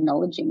sometimes just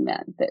acknowledging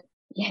that,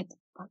 yeah, it's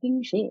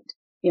fucking shit.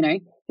 You know,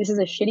 this is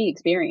a shitty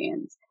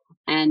experience,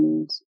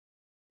 and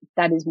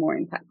that is more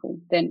impactful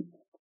than,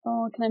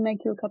 oh, can I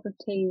make you a cup of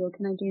tea, or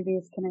can I do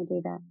this? Can I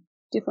do that?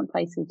 Different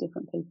places,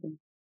 different people.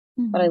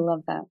 But I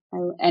love that.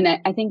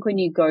 I think when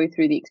you go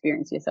through the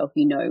experience yourself,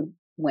 you know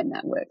when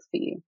that works for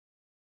you.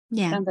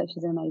 Yeah. Sounds like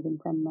she's an amazing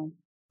friend, though.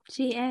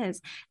 She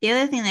is. The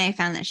other thing that I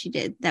found that she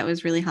did that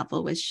was really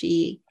helpful was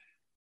she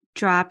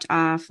dropped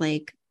off,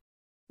 like,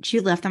 she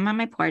left them on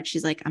my porch.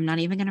 She's like, I'm not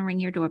even going to ring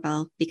your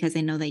doorbell because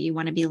I know that you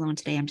want to be alone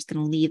today. I'm just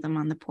going to leave them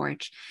on the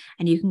porch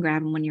and you can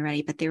grab them when you're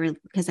ready. But they were,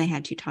 because I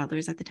had 2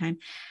 toddlers at the time,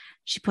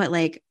 she put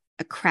like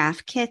a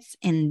craft kits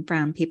in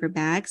brown paper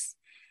bags.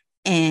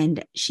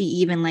 And she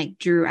even like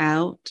drew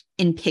out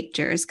in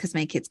pictures, because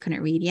my kids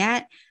couldn't read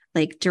yet,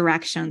 like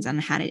directions on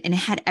how to, and it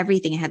had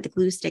everything. It had the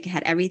glue stick. It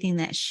had everything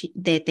that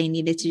they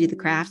needed to do the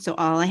craft. So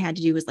all I had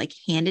to do was like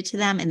hand it to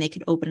them and they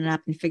could open it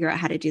up and figure out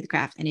how to do the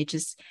craft. And it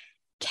just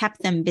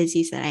kept them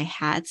busy so that I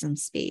had some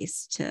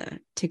space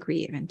to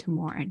grieve and to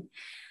mourn.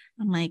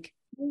 I'm like,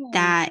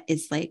 that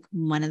is like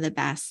one of the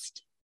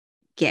best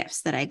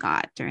gifts that I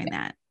got during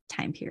that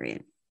time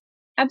period.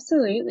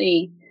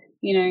 Absolutely.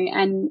 You know,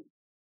 and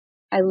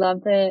I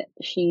love that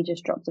she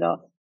just dropped it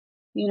off,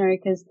 you know,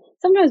 because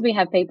sometimes we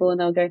have people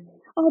and they'll go,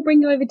 oh, I'll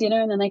bring you over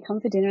dinner. And then they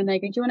come for dinner and they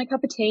go, do you want a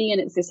cup of tea?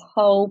 And it's this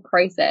whole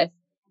process.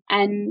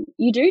 And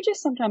you do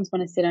just sometimes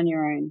want to sit on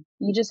your own.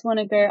 You just want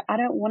to go, I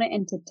don't want to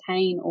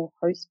entertain or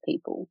host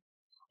people.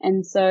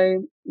 And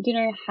so, you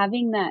know,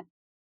 having that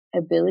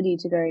ability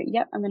to go,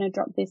 yep, I'm going to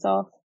drop this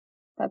off.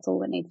 That's all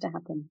that needs to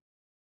happen.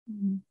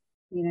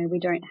 You know, we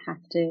don't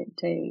have to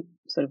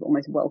sort of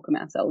almost welcome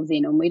ourselves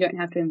in, and we don't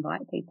have to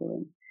invite people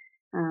in.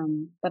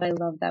 But I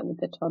love that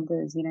with the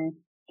toddlers, you know,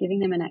 giving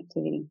them an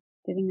activity,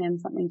 giving them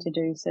something to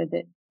do so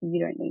that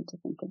you don't need to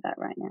think of that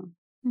right now.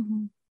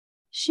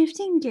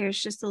 Shifting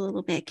gears just a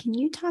little bit, can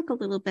you talk a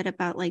little bit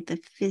about like the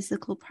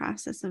physical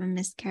process of a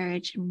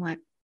miscarriage and what,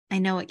 I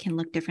know it can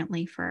look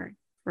differently for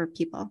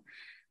people,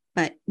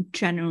 but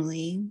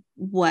generally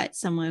what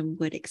someone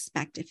would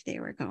expect if they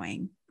were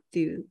going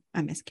through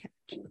a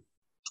miscarriage?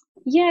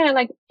 Yeah,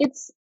 like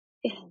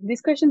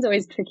this question's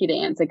always tricky to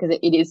answer because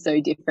it is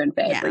so different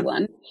for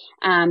everyone.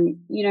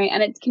 You know,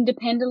 and it can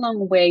depend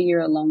along where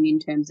you're along in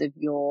terms of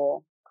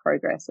your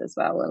progress as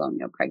well along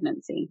your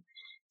pregnancy.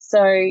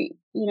 So, you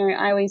know,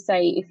 I always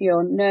say if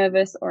you're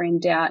nervous or in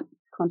doubt,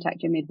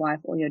 contact your midwife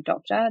or your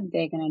doctor.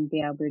 They're going to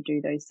be able to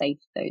do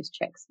those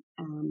checks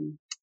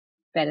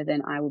better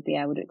than I will be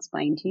able to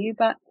explain to you.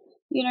 But,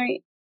 you know,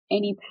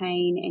 any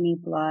pain, any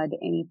blood,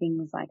 any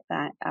things like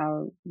that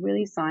are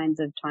really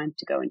signs of time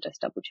to go and just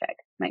double check,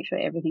 make sure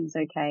everything's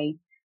okay.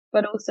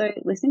 But also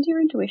listen to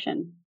your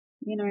intuition,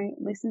 you know,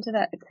 listen to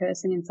that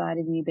person inside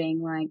of you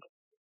being like,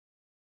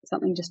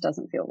 something just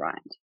doesn't feel right.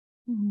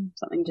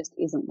 Something just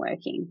isn't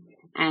working,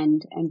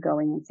 and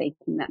going and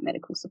seeking that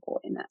medical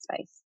support in that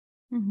space.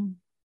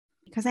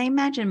 Because I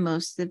imagine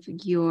most of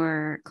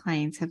your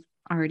clients have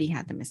already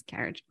had the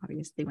miscarriage,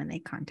 obviously, when they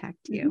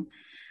contact you.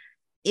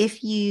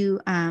 If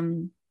you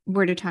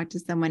were to talk to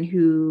someone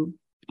who,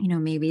 you know,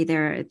 maybe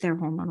their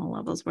hormonal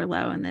levels were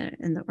low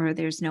and or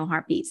there's no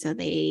heartbeat, so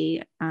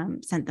they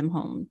sent them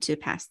home to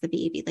pass the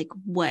baby, like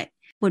what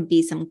would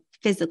be some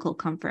physical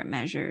comfort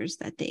measures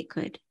that they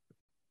could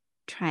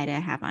try to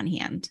have on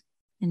hand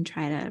and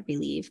try to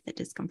relieve the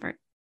discomfort?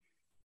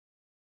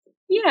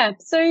 Yeah.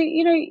 So,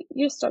 you know,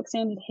 your stock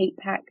standard heat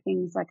pack,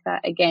 things like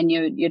that. Again,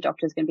 your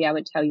doctor's going to be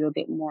able to tell you a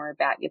bit more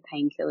about your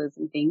painkillers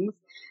and things.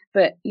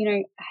 But, you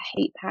know, a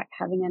heat pack,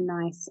 having a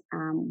nice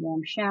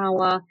warm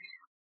shower,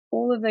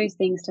 all of those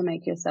things to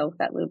make yourself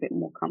that little bit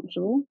more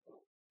comfortable.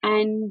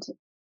 And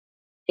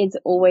it's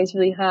always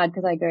really hard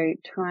because I go,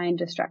 try and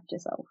distract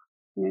yourself.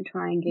 You know,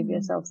 try and give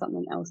yourself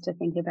something else to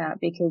think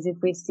about, because if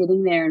we're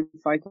sitting there and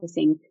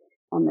focusing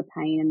on the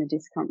pain and the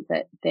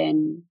discomfort,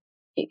 then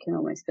it can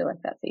almost feel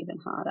like that's even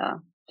harder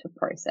to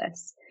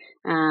process.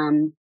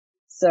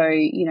 So,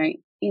 you know,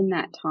 in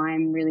that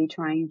time, really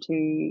trying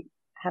to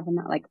have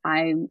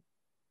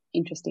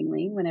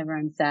interestingly, whenever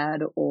I'm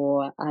sad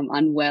or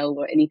unwell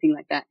or anything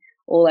like that,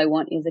 all I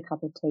want is a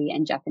cup of tea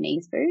and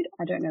Japanese food.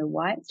 I don't know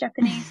why it's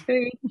Japanese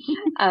food.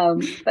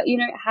 But, you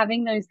know,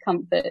 having those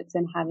comforts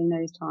and having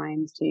those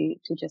times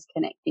to just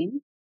connect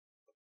in.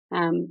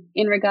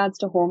 In regards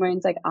to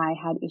hormones, like I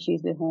had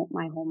issues with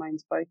my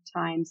hormones both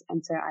times.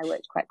 And so I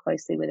worked quite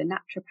closely with a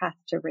naturopath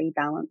to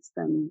rebalance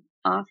them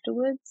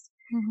afterwards.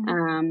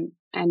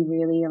 and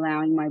really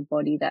allowing my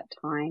body that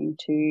time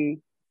to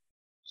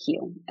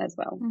heal as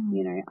well.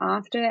 You know,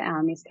 after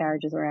our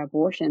miscarriages or our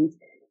abortions,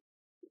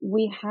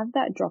 we have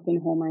that drop in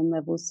hormone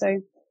levels.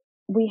 So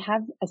we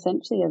have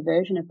essentially a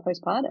version of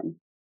postpartum,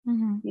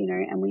 you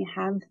know, and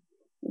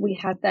we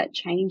have that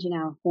change in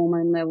our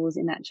hormone levels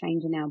and that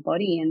change in our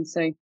body. And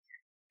so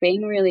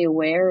being really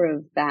aware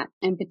of that,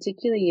 and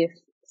particularly if,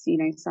 you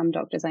know, some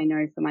doctors I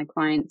know for my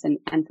clients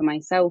and for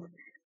myself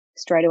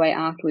straight away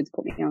afterwards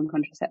put me on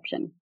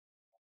contraception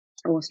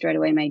or straight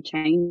away made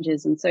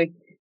changes. And so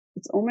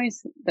it's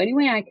almost the only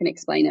way I can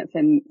explain it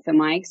for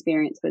my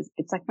experience was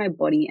it's like my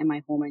body and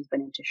my hormones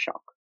went into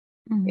shock.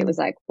 It was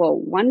like, well,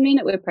 1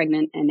 minute we're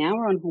pregnant and now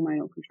we're on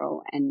hormonal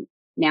control. And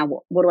now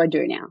what do I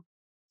do now?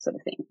 Sort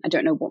of thing. I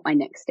don't know what my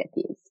next step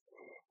is.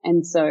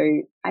 And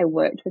so I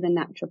worked with a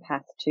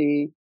naturopath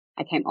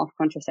I came off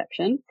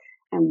contraception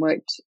and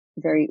worked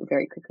very,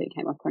 very quickly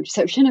came off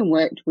contraception and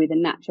worked with a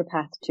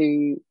naturopath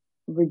to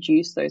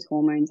reduce those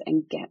hormones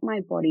and get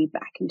my body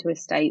back into a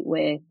state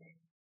where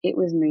it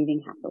was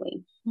moving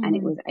happily and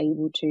it was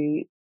able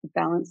to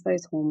balance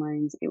those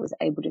hormones. It was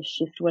able to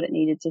shift what it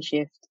needed to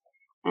shift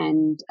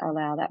and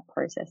allow that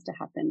process to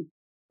happen,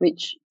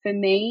 which for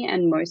me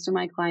and most of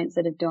my clients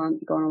that have gone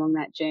along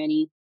that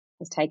journey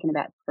has taken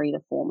about 3 to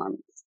 4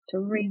 months to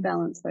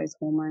rebalance those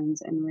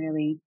hormones and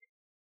really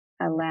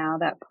allow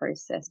that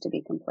process to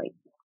be complete,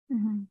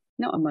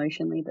 not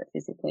emotionally, but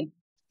physically.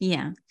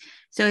 Yeah.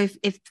 So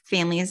if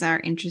families are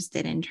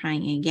interested in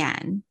trying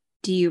again,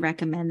 do you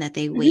recommend that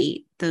they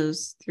wait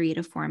those 3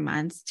 to 4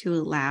 months to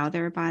allow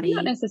their body?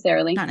 Not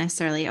necessarily. Not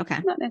necessarily. Okay.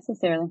 Not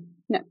necessarily.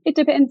 No, it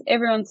depends.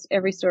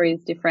 Every story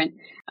is different.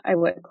 I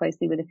work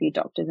closely with a few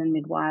doctors and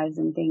midwives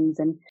and things,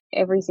 and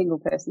every single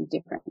person's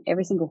different.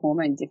 Every single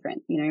hormone's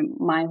different. You know,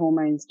 my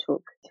hormones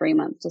took 3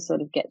 months to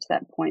sort of get to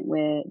that point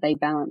where they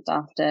balanced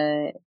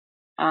after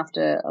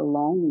a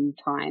long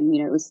time.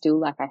 You know, it was still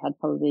like I had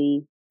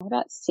probably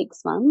about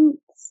 6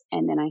 months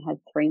and then I had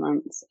 3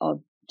 months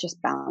of just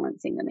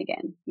balancing them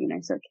again, you know,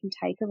 so it can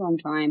take a long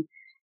time.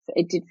 So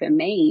it did for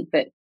me,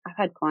 but I've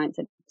had clients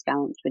that it's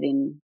balanced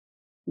within,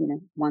 you know,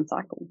 1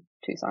 cycle,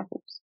 2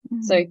 cycles.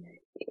 So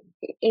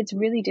it's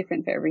really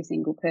different for every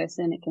single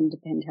person. It can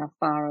depend how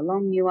far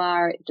along you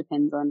are. It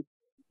depends on,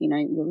 you know,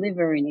 your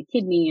liver and your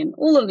kidney and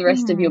all of the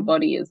rest of your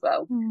body as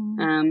well.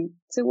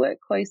 So work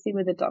closely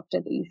with a doctor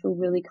that you feel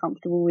really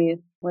comfortable with,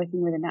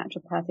 working with a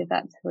naturopath if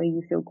that's who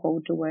you feel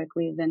called to work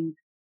with, and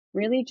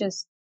really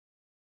just,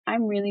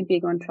 I'm really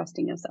big on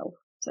trusting yourself.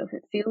 So if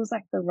it feels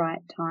like the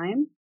right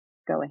time,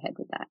 go ahead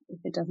with that. If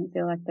it doesn't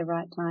feel like the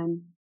right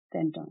time,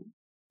 then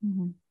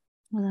don't.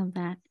 I love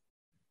that.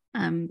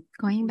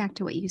 Going back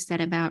to what you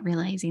said about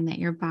realizing that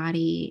your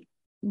body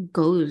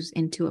goes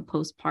into a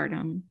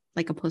postpartum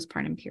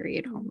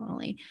period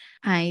hormonally.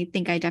 I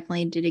think I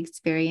definitely did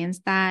experience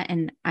that.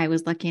 And I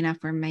was lucky enough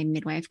where my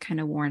midwife kind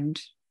of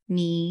warned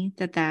me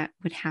that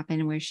would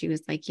happen, where she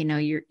was like, you know,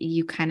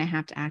 you kind of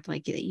have to act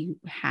like that you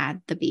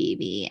had the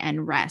baby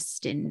and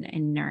rest and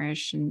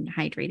nourish and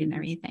hydrate and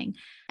everything.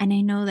 And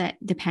I know that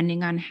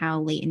depending on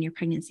how late in your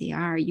pregnancy you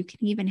are, you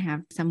can even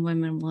have some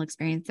women will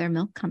experience their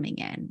milk coming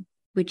in,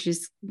 which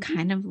is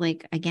kind of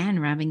like, again,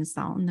 rubbing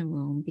salt in the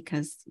wound,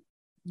 because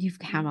you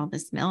have all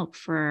this milk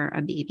for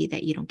a baby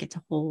that you don't get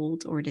to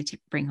hold or to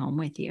bring home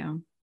with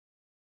you.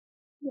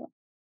 Yeah.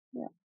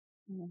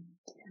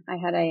 I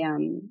had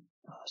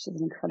she's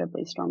an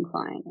incredibly strong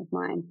client of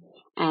mine,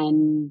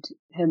 and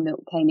her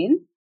milk came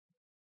in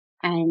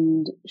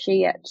and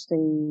she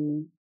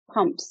actually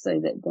pumped so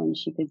that then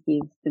she could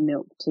give the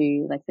milk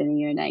to like the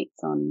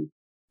neonates on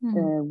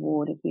the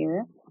ward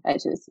here.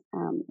 She was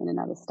in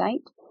another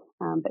state,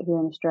 but here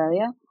in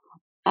Australia.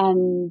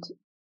 And,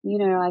 you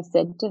know, I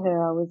said to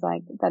her, I was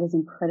like, that is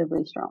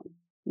incredibly strong,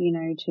 you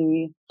know,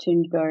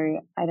 to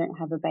go, I don't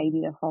have a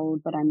baby to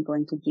hold, but I'm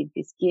going to give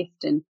this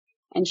gift.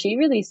 And she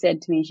really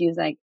said to me, she was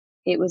like,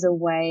 it was a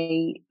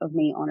way of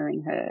me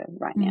honoring her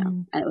right now.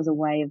 And it was a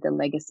way of the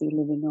legacy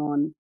living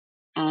on.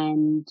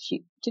 And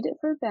she did it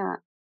for about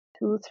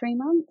 2 or 3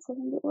 months. I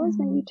think it was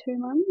maybe 2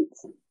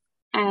 months.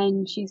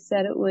 And she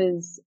said it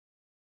was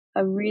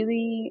a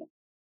really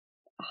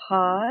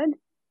hard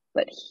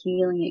but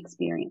healing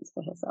experience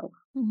for herself.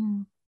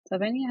 So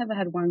I've only ever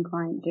had one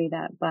client do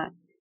that, but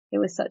it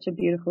was such a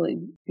beautiful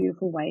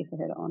way for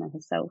her to honor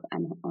herself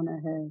and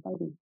honor her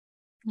baby.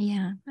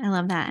 Yeah, I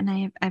love that.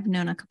 And I've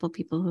known a couple of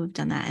people who have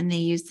done that, and they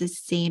use the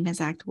same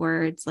exact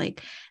words,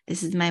 like,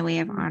 this is my way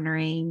of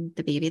honoring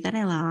the baby that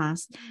I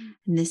lost.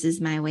 And this is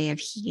my way of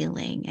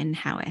healing and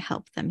how it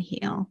helped them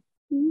heal.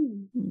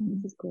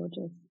 This is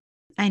gorgeous.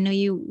 I know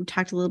you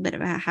talked a little bit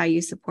about how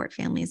you support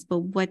families, but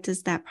what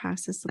does that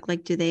process look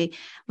like?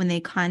 When they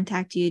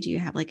contact you, do you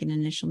have like an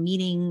initial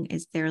meeting?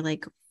 Is there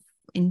like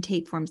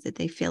intake forms that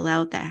they fill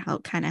out that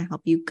help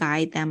you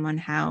guide them on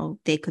how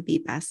they could be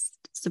best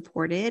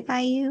supported by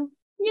you?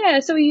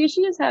 Yeah, so we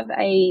usually just have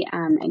a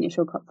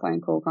initial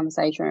phone call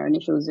conversation or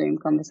initial Zoom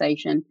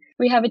conversation.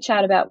 We have a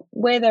chat about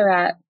where they're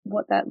at,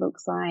 what that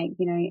looks like.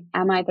 You know,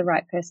 am I the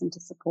right person to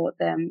support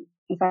them?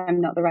 If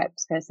I'm not the right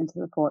person to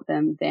support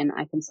them, then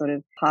I can sort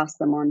of pass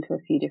them on to a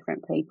few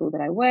different people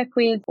that I work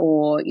with,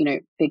 or, you know,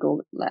 big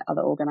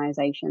other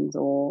organizations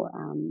or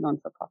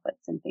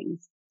non-for-profits and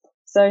things.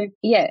 So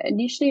yeah,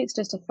 initially it's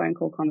just a phone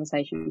call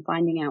conversation,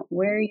 finding out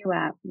where are you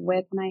at,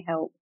 where can I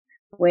help,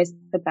 where's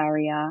the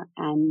barrier,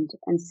 and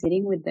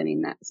sitting with them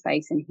in that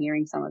space and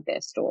hearing some of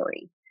their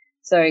story.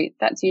 So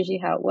that's usually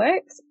how it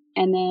works.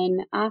 And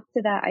then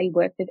after that, I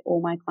work with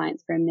all my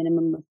clients for a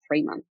minimum of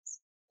 3 months.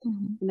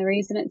 Mm-hmm. And the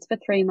reason it's for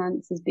 3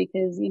 months is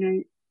because, you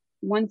know,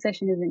 one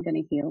session isn't going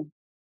to heal.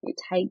 It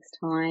takes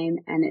time,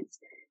 and it's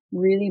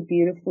really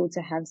beautiful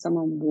to have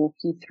someone walk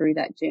you through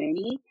that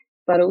journey,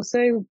 but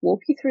also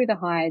walk you through the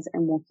highs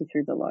and walk you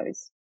through the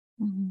lows,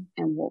 mm-hmm.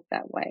 and walk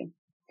that way.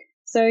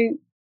 So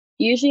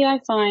usually I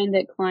find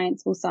that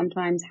clients will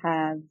sometimes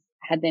have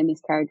had their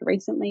miscarriage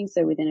recently,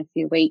 so within a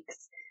few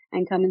weeks,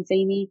 and come and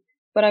see me.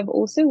 But I've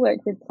also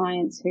worked with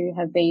clients who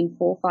have been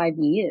 4 or 5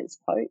 years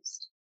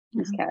post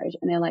miscarriage,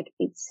 and they're like,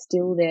 it's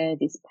still there,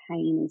 this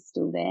pain is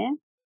still there,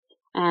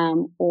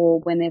 or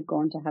when they've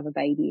gone to have a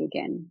baby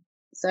again.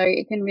 So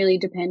it can really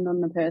depend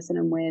on the person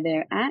and where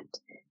they're at.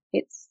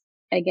 It's,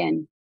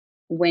 again,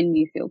 when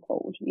you feel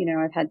called. You know,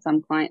 I've had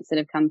some clients that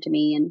have come to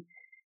me and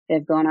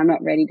they've gone, I'm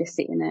not ready to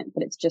sit in it,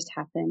 but it's just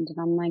happened. And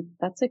I'm like,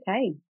 that's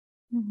okay.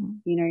 Mm-hmm.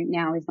 You know,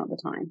 now is not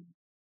the time,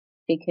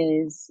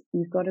 because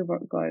you've got to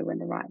go when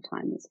the right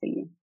time is for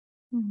you.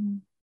 Mm-hmm.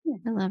 Yeah.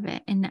 I love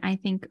it. And I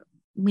think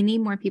we need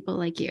more people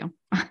like you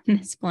on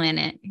this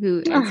planet who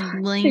is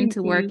willing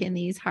to work in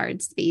these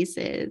hard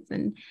spaces.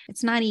 And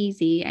it's not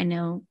easy. I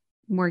know,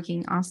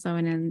 working also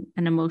in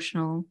an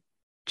emotional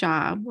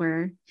job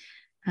where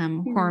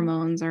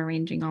hormones are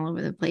ranging all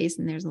over the place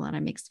and there's a lot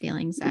of mixed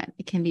feelings, that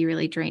it can be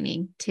really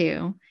draining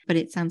too. But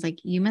it sounds like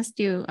you must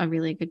do a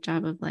really good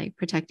job of like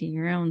protecting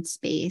your own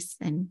space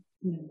and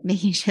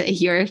making sure that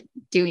you're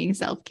doing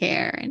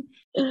self-care. And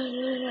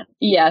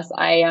yes,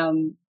 I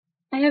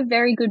have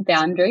very good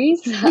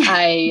boundaries.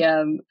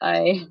 I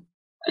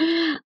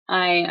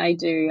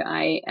do.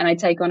 I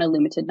take on a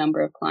limited number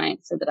of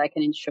clients so that I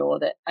can ensure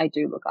that I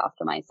do look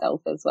after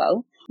myself as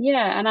well.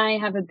 Yeah. And I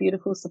have a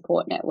beautiful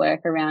support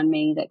network around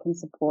me that can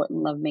support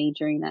and love me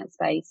during that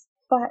space.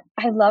 But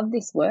I love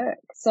this work.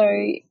 So,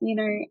 you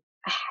know,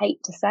 I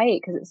hate to say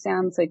it because it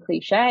sounds so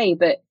cliche,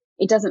 but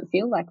it doesn't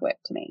feel like work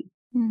to me.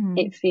 Mm-hmm.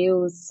 It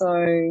feels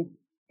so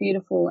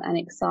beautiful and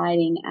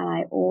exciting. And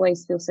I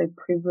always feel so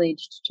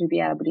privileged to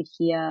be able to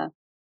hear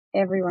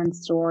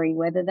everyone's story,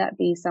 whether that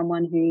be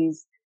someone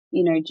who's,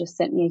 you know, just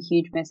sent me a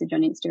huge message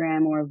on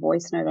Instagram or a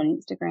voice note on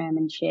Instagram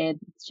and shared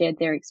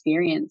their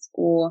experience,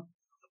 or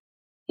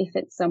if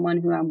it's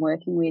someone who I'm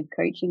working with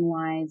coaching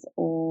wise,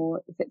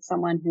 or if it's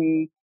someone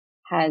who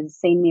has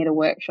seen me at a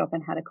workshop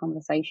and had a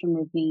conversation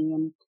with me.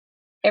 And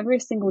every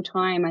single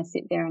time I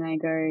sit there and I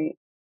go,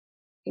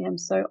 I'm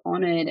so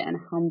honored and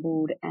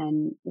humbled,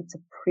 and it's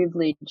a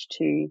privilege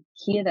to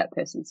hear that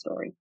person's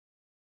story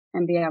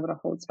and be able to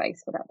hold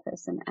space for that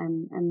person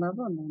and love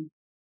on them.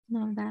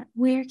 Love that.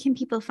 Where can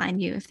people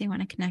find you if they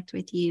want to connect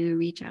with you,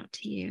 reach out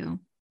to you?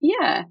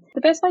 Yeah,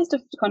 the best place to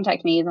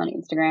contact me is on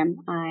Instagram.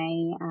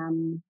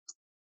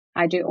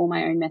 I do all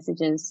my own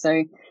messages,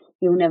 so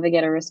you'll never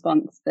get a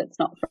response that's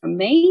not from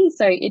me.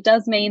 So it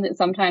does mean that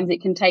sometimes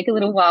it can take a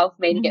little while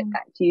for me to get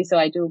back to you. So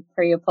I do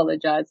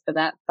pre-apologize for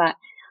that. But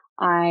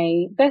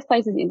best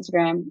place is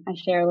Instagram. I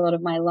share a lot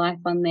of my life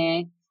on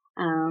there.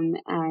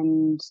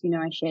 And, you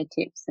know, I share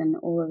tips and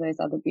all of those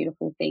other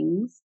beautiful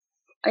things.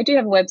 I do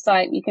have a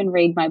website. You can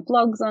read my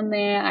blogs on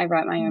there. I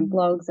write my own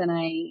blogs, and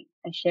I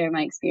share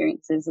my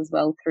experiences as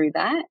well through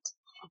that.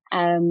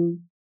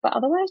 But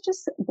otherwise,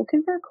 just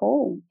booking for a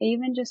call,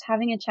 even just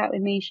having a chat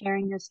with me,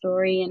 sharing your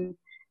story and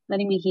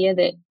letting me hear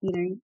that, you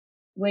know,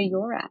 where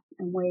you're at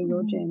and where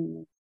your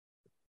journey is.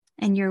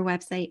 And your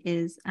website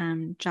is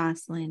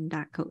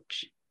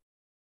Jocelyn.coach.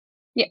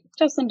 Yeah,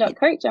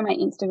 Jocelyn.coach, and my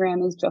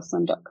Instagram is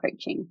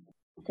Jocelyn.coaching.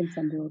 I can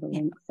send you all the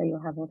links so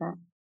you'll have all that.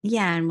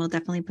 Yeah, and we'll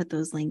definitely put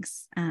those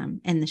links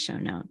in the show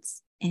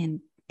notes. And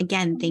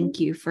again, thank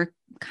you for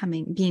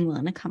being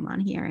willing to come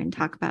on here and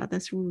talk about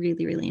this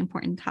really, really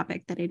important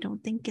topic that I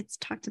don't think gets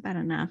talked about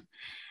enough.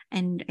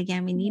 And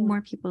again, we need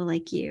more people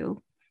like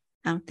you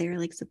out there,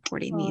 like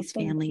supporting these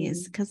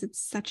families, because it's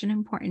such an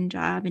important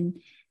job. And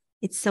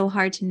it's so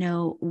hard to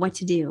know what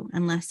to do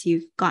unless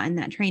you've gotten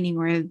that training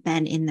or have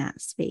been in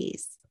that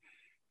space.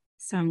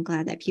 So I'm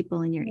glad that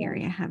people in your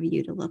area have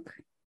you to look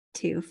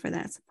to for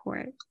that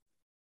support.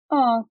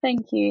 Oh,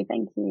 thank you.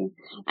 Thank you.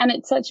 And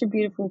it's such a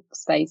beautiful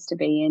space to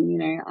be in. You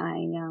know,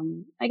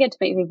 I get to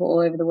meet people all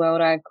over the world.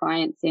 I have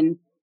clients in,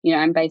 you know,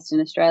 I'm based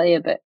in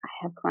Australia, but I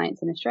have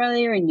clients in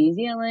Australia, in New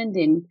Zealand,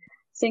 in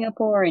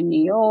Singapore, in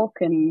New York,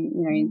 and,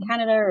 you know, in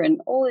Canada,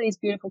 and all of these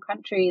beautiful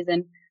countries.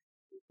 And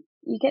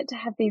you get to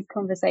have these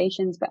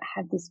conversations, but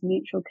have this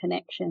mutual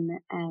connection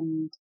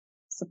and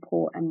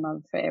support and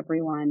love for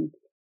everyone,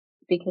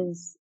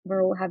 because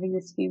we're all having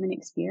this human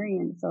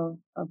experience of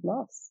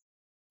loss.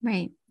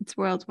 Right. It's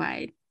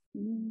worldwide.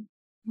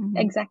 Mm-hmm.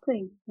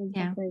 Exactly.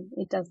 Yeah.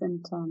 It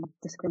doesn't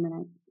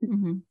discriminate.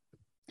 Mm-hmm.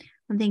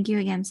 Well, thank you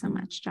again so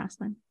much,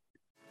 Jocelyn.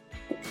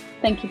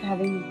 Thank you for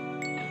having me.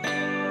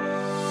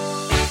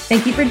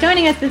 Thank you for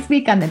joining us this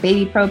week on the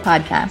Baby Pro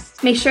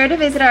podcast. Make sure to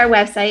visit our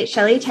website,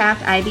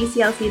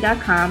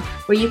 ShellyTaftIBCLC.com,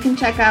 where you can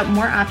check out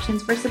more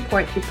options for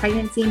support through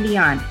pregnancy and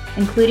beyond,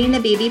 including the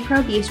Baby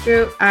Pro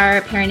Bistro,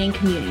 our parenting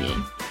community.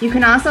 You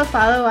can also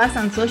follow us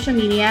on social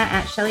media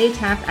at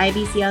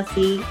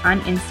ShellyTaftIBCLC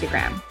on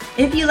Instagram.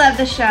 If you love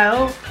the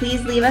show,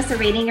 please leave us a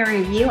rating or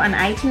review on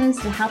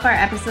iTunes to help our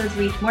episodes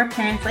reach more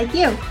parents like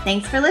you.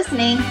 Thanks for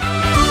listening.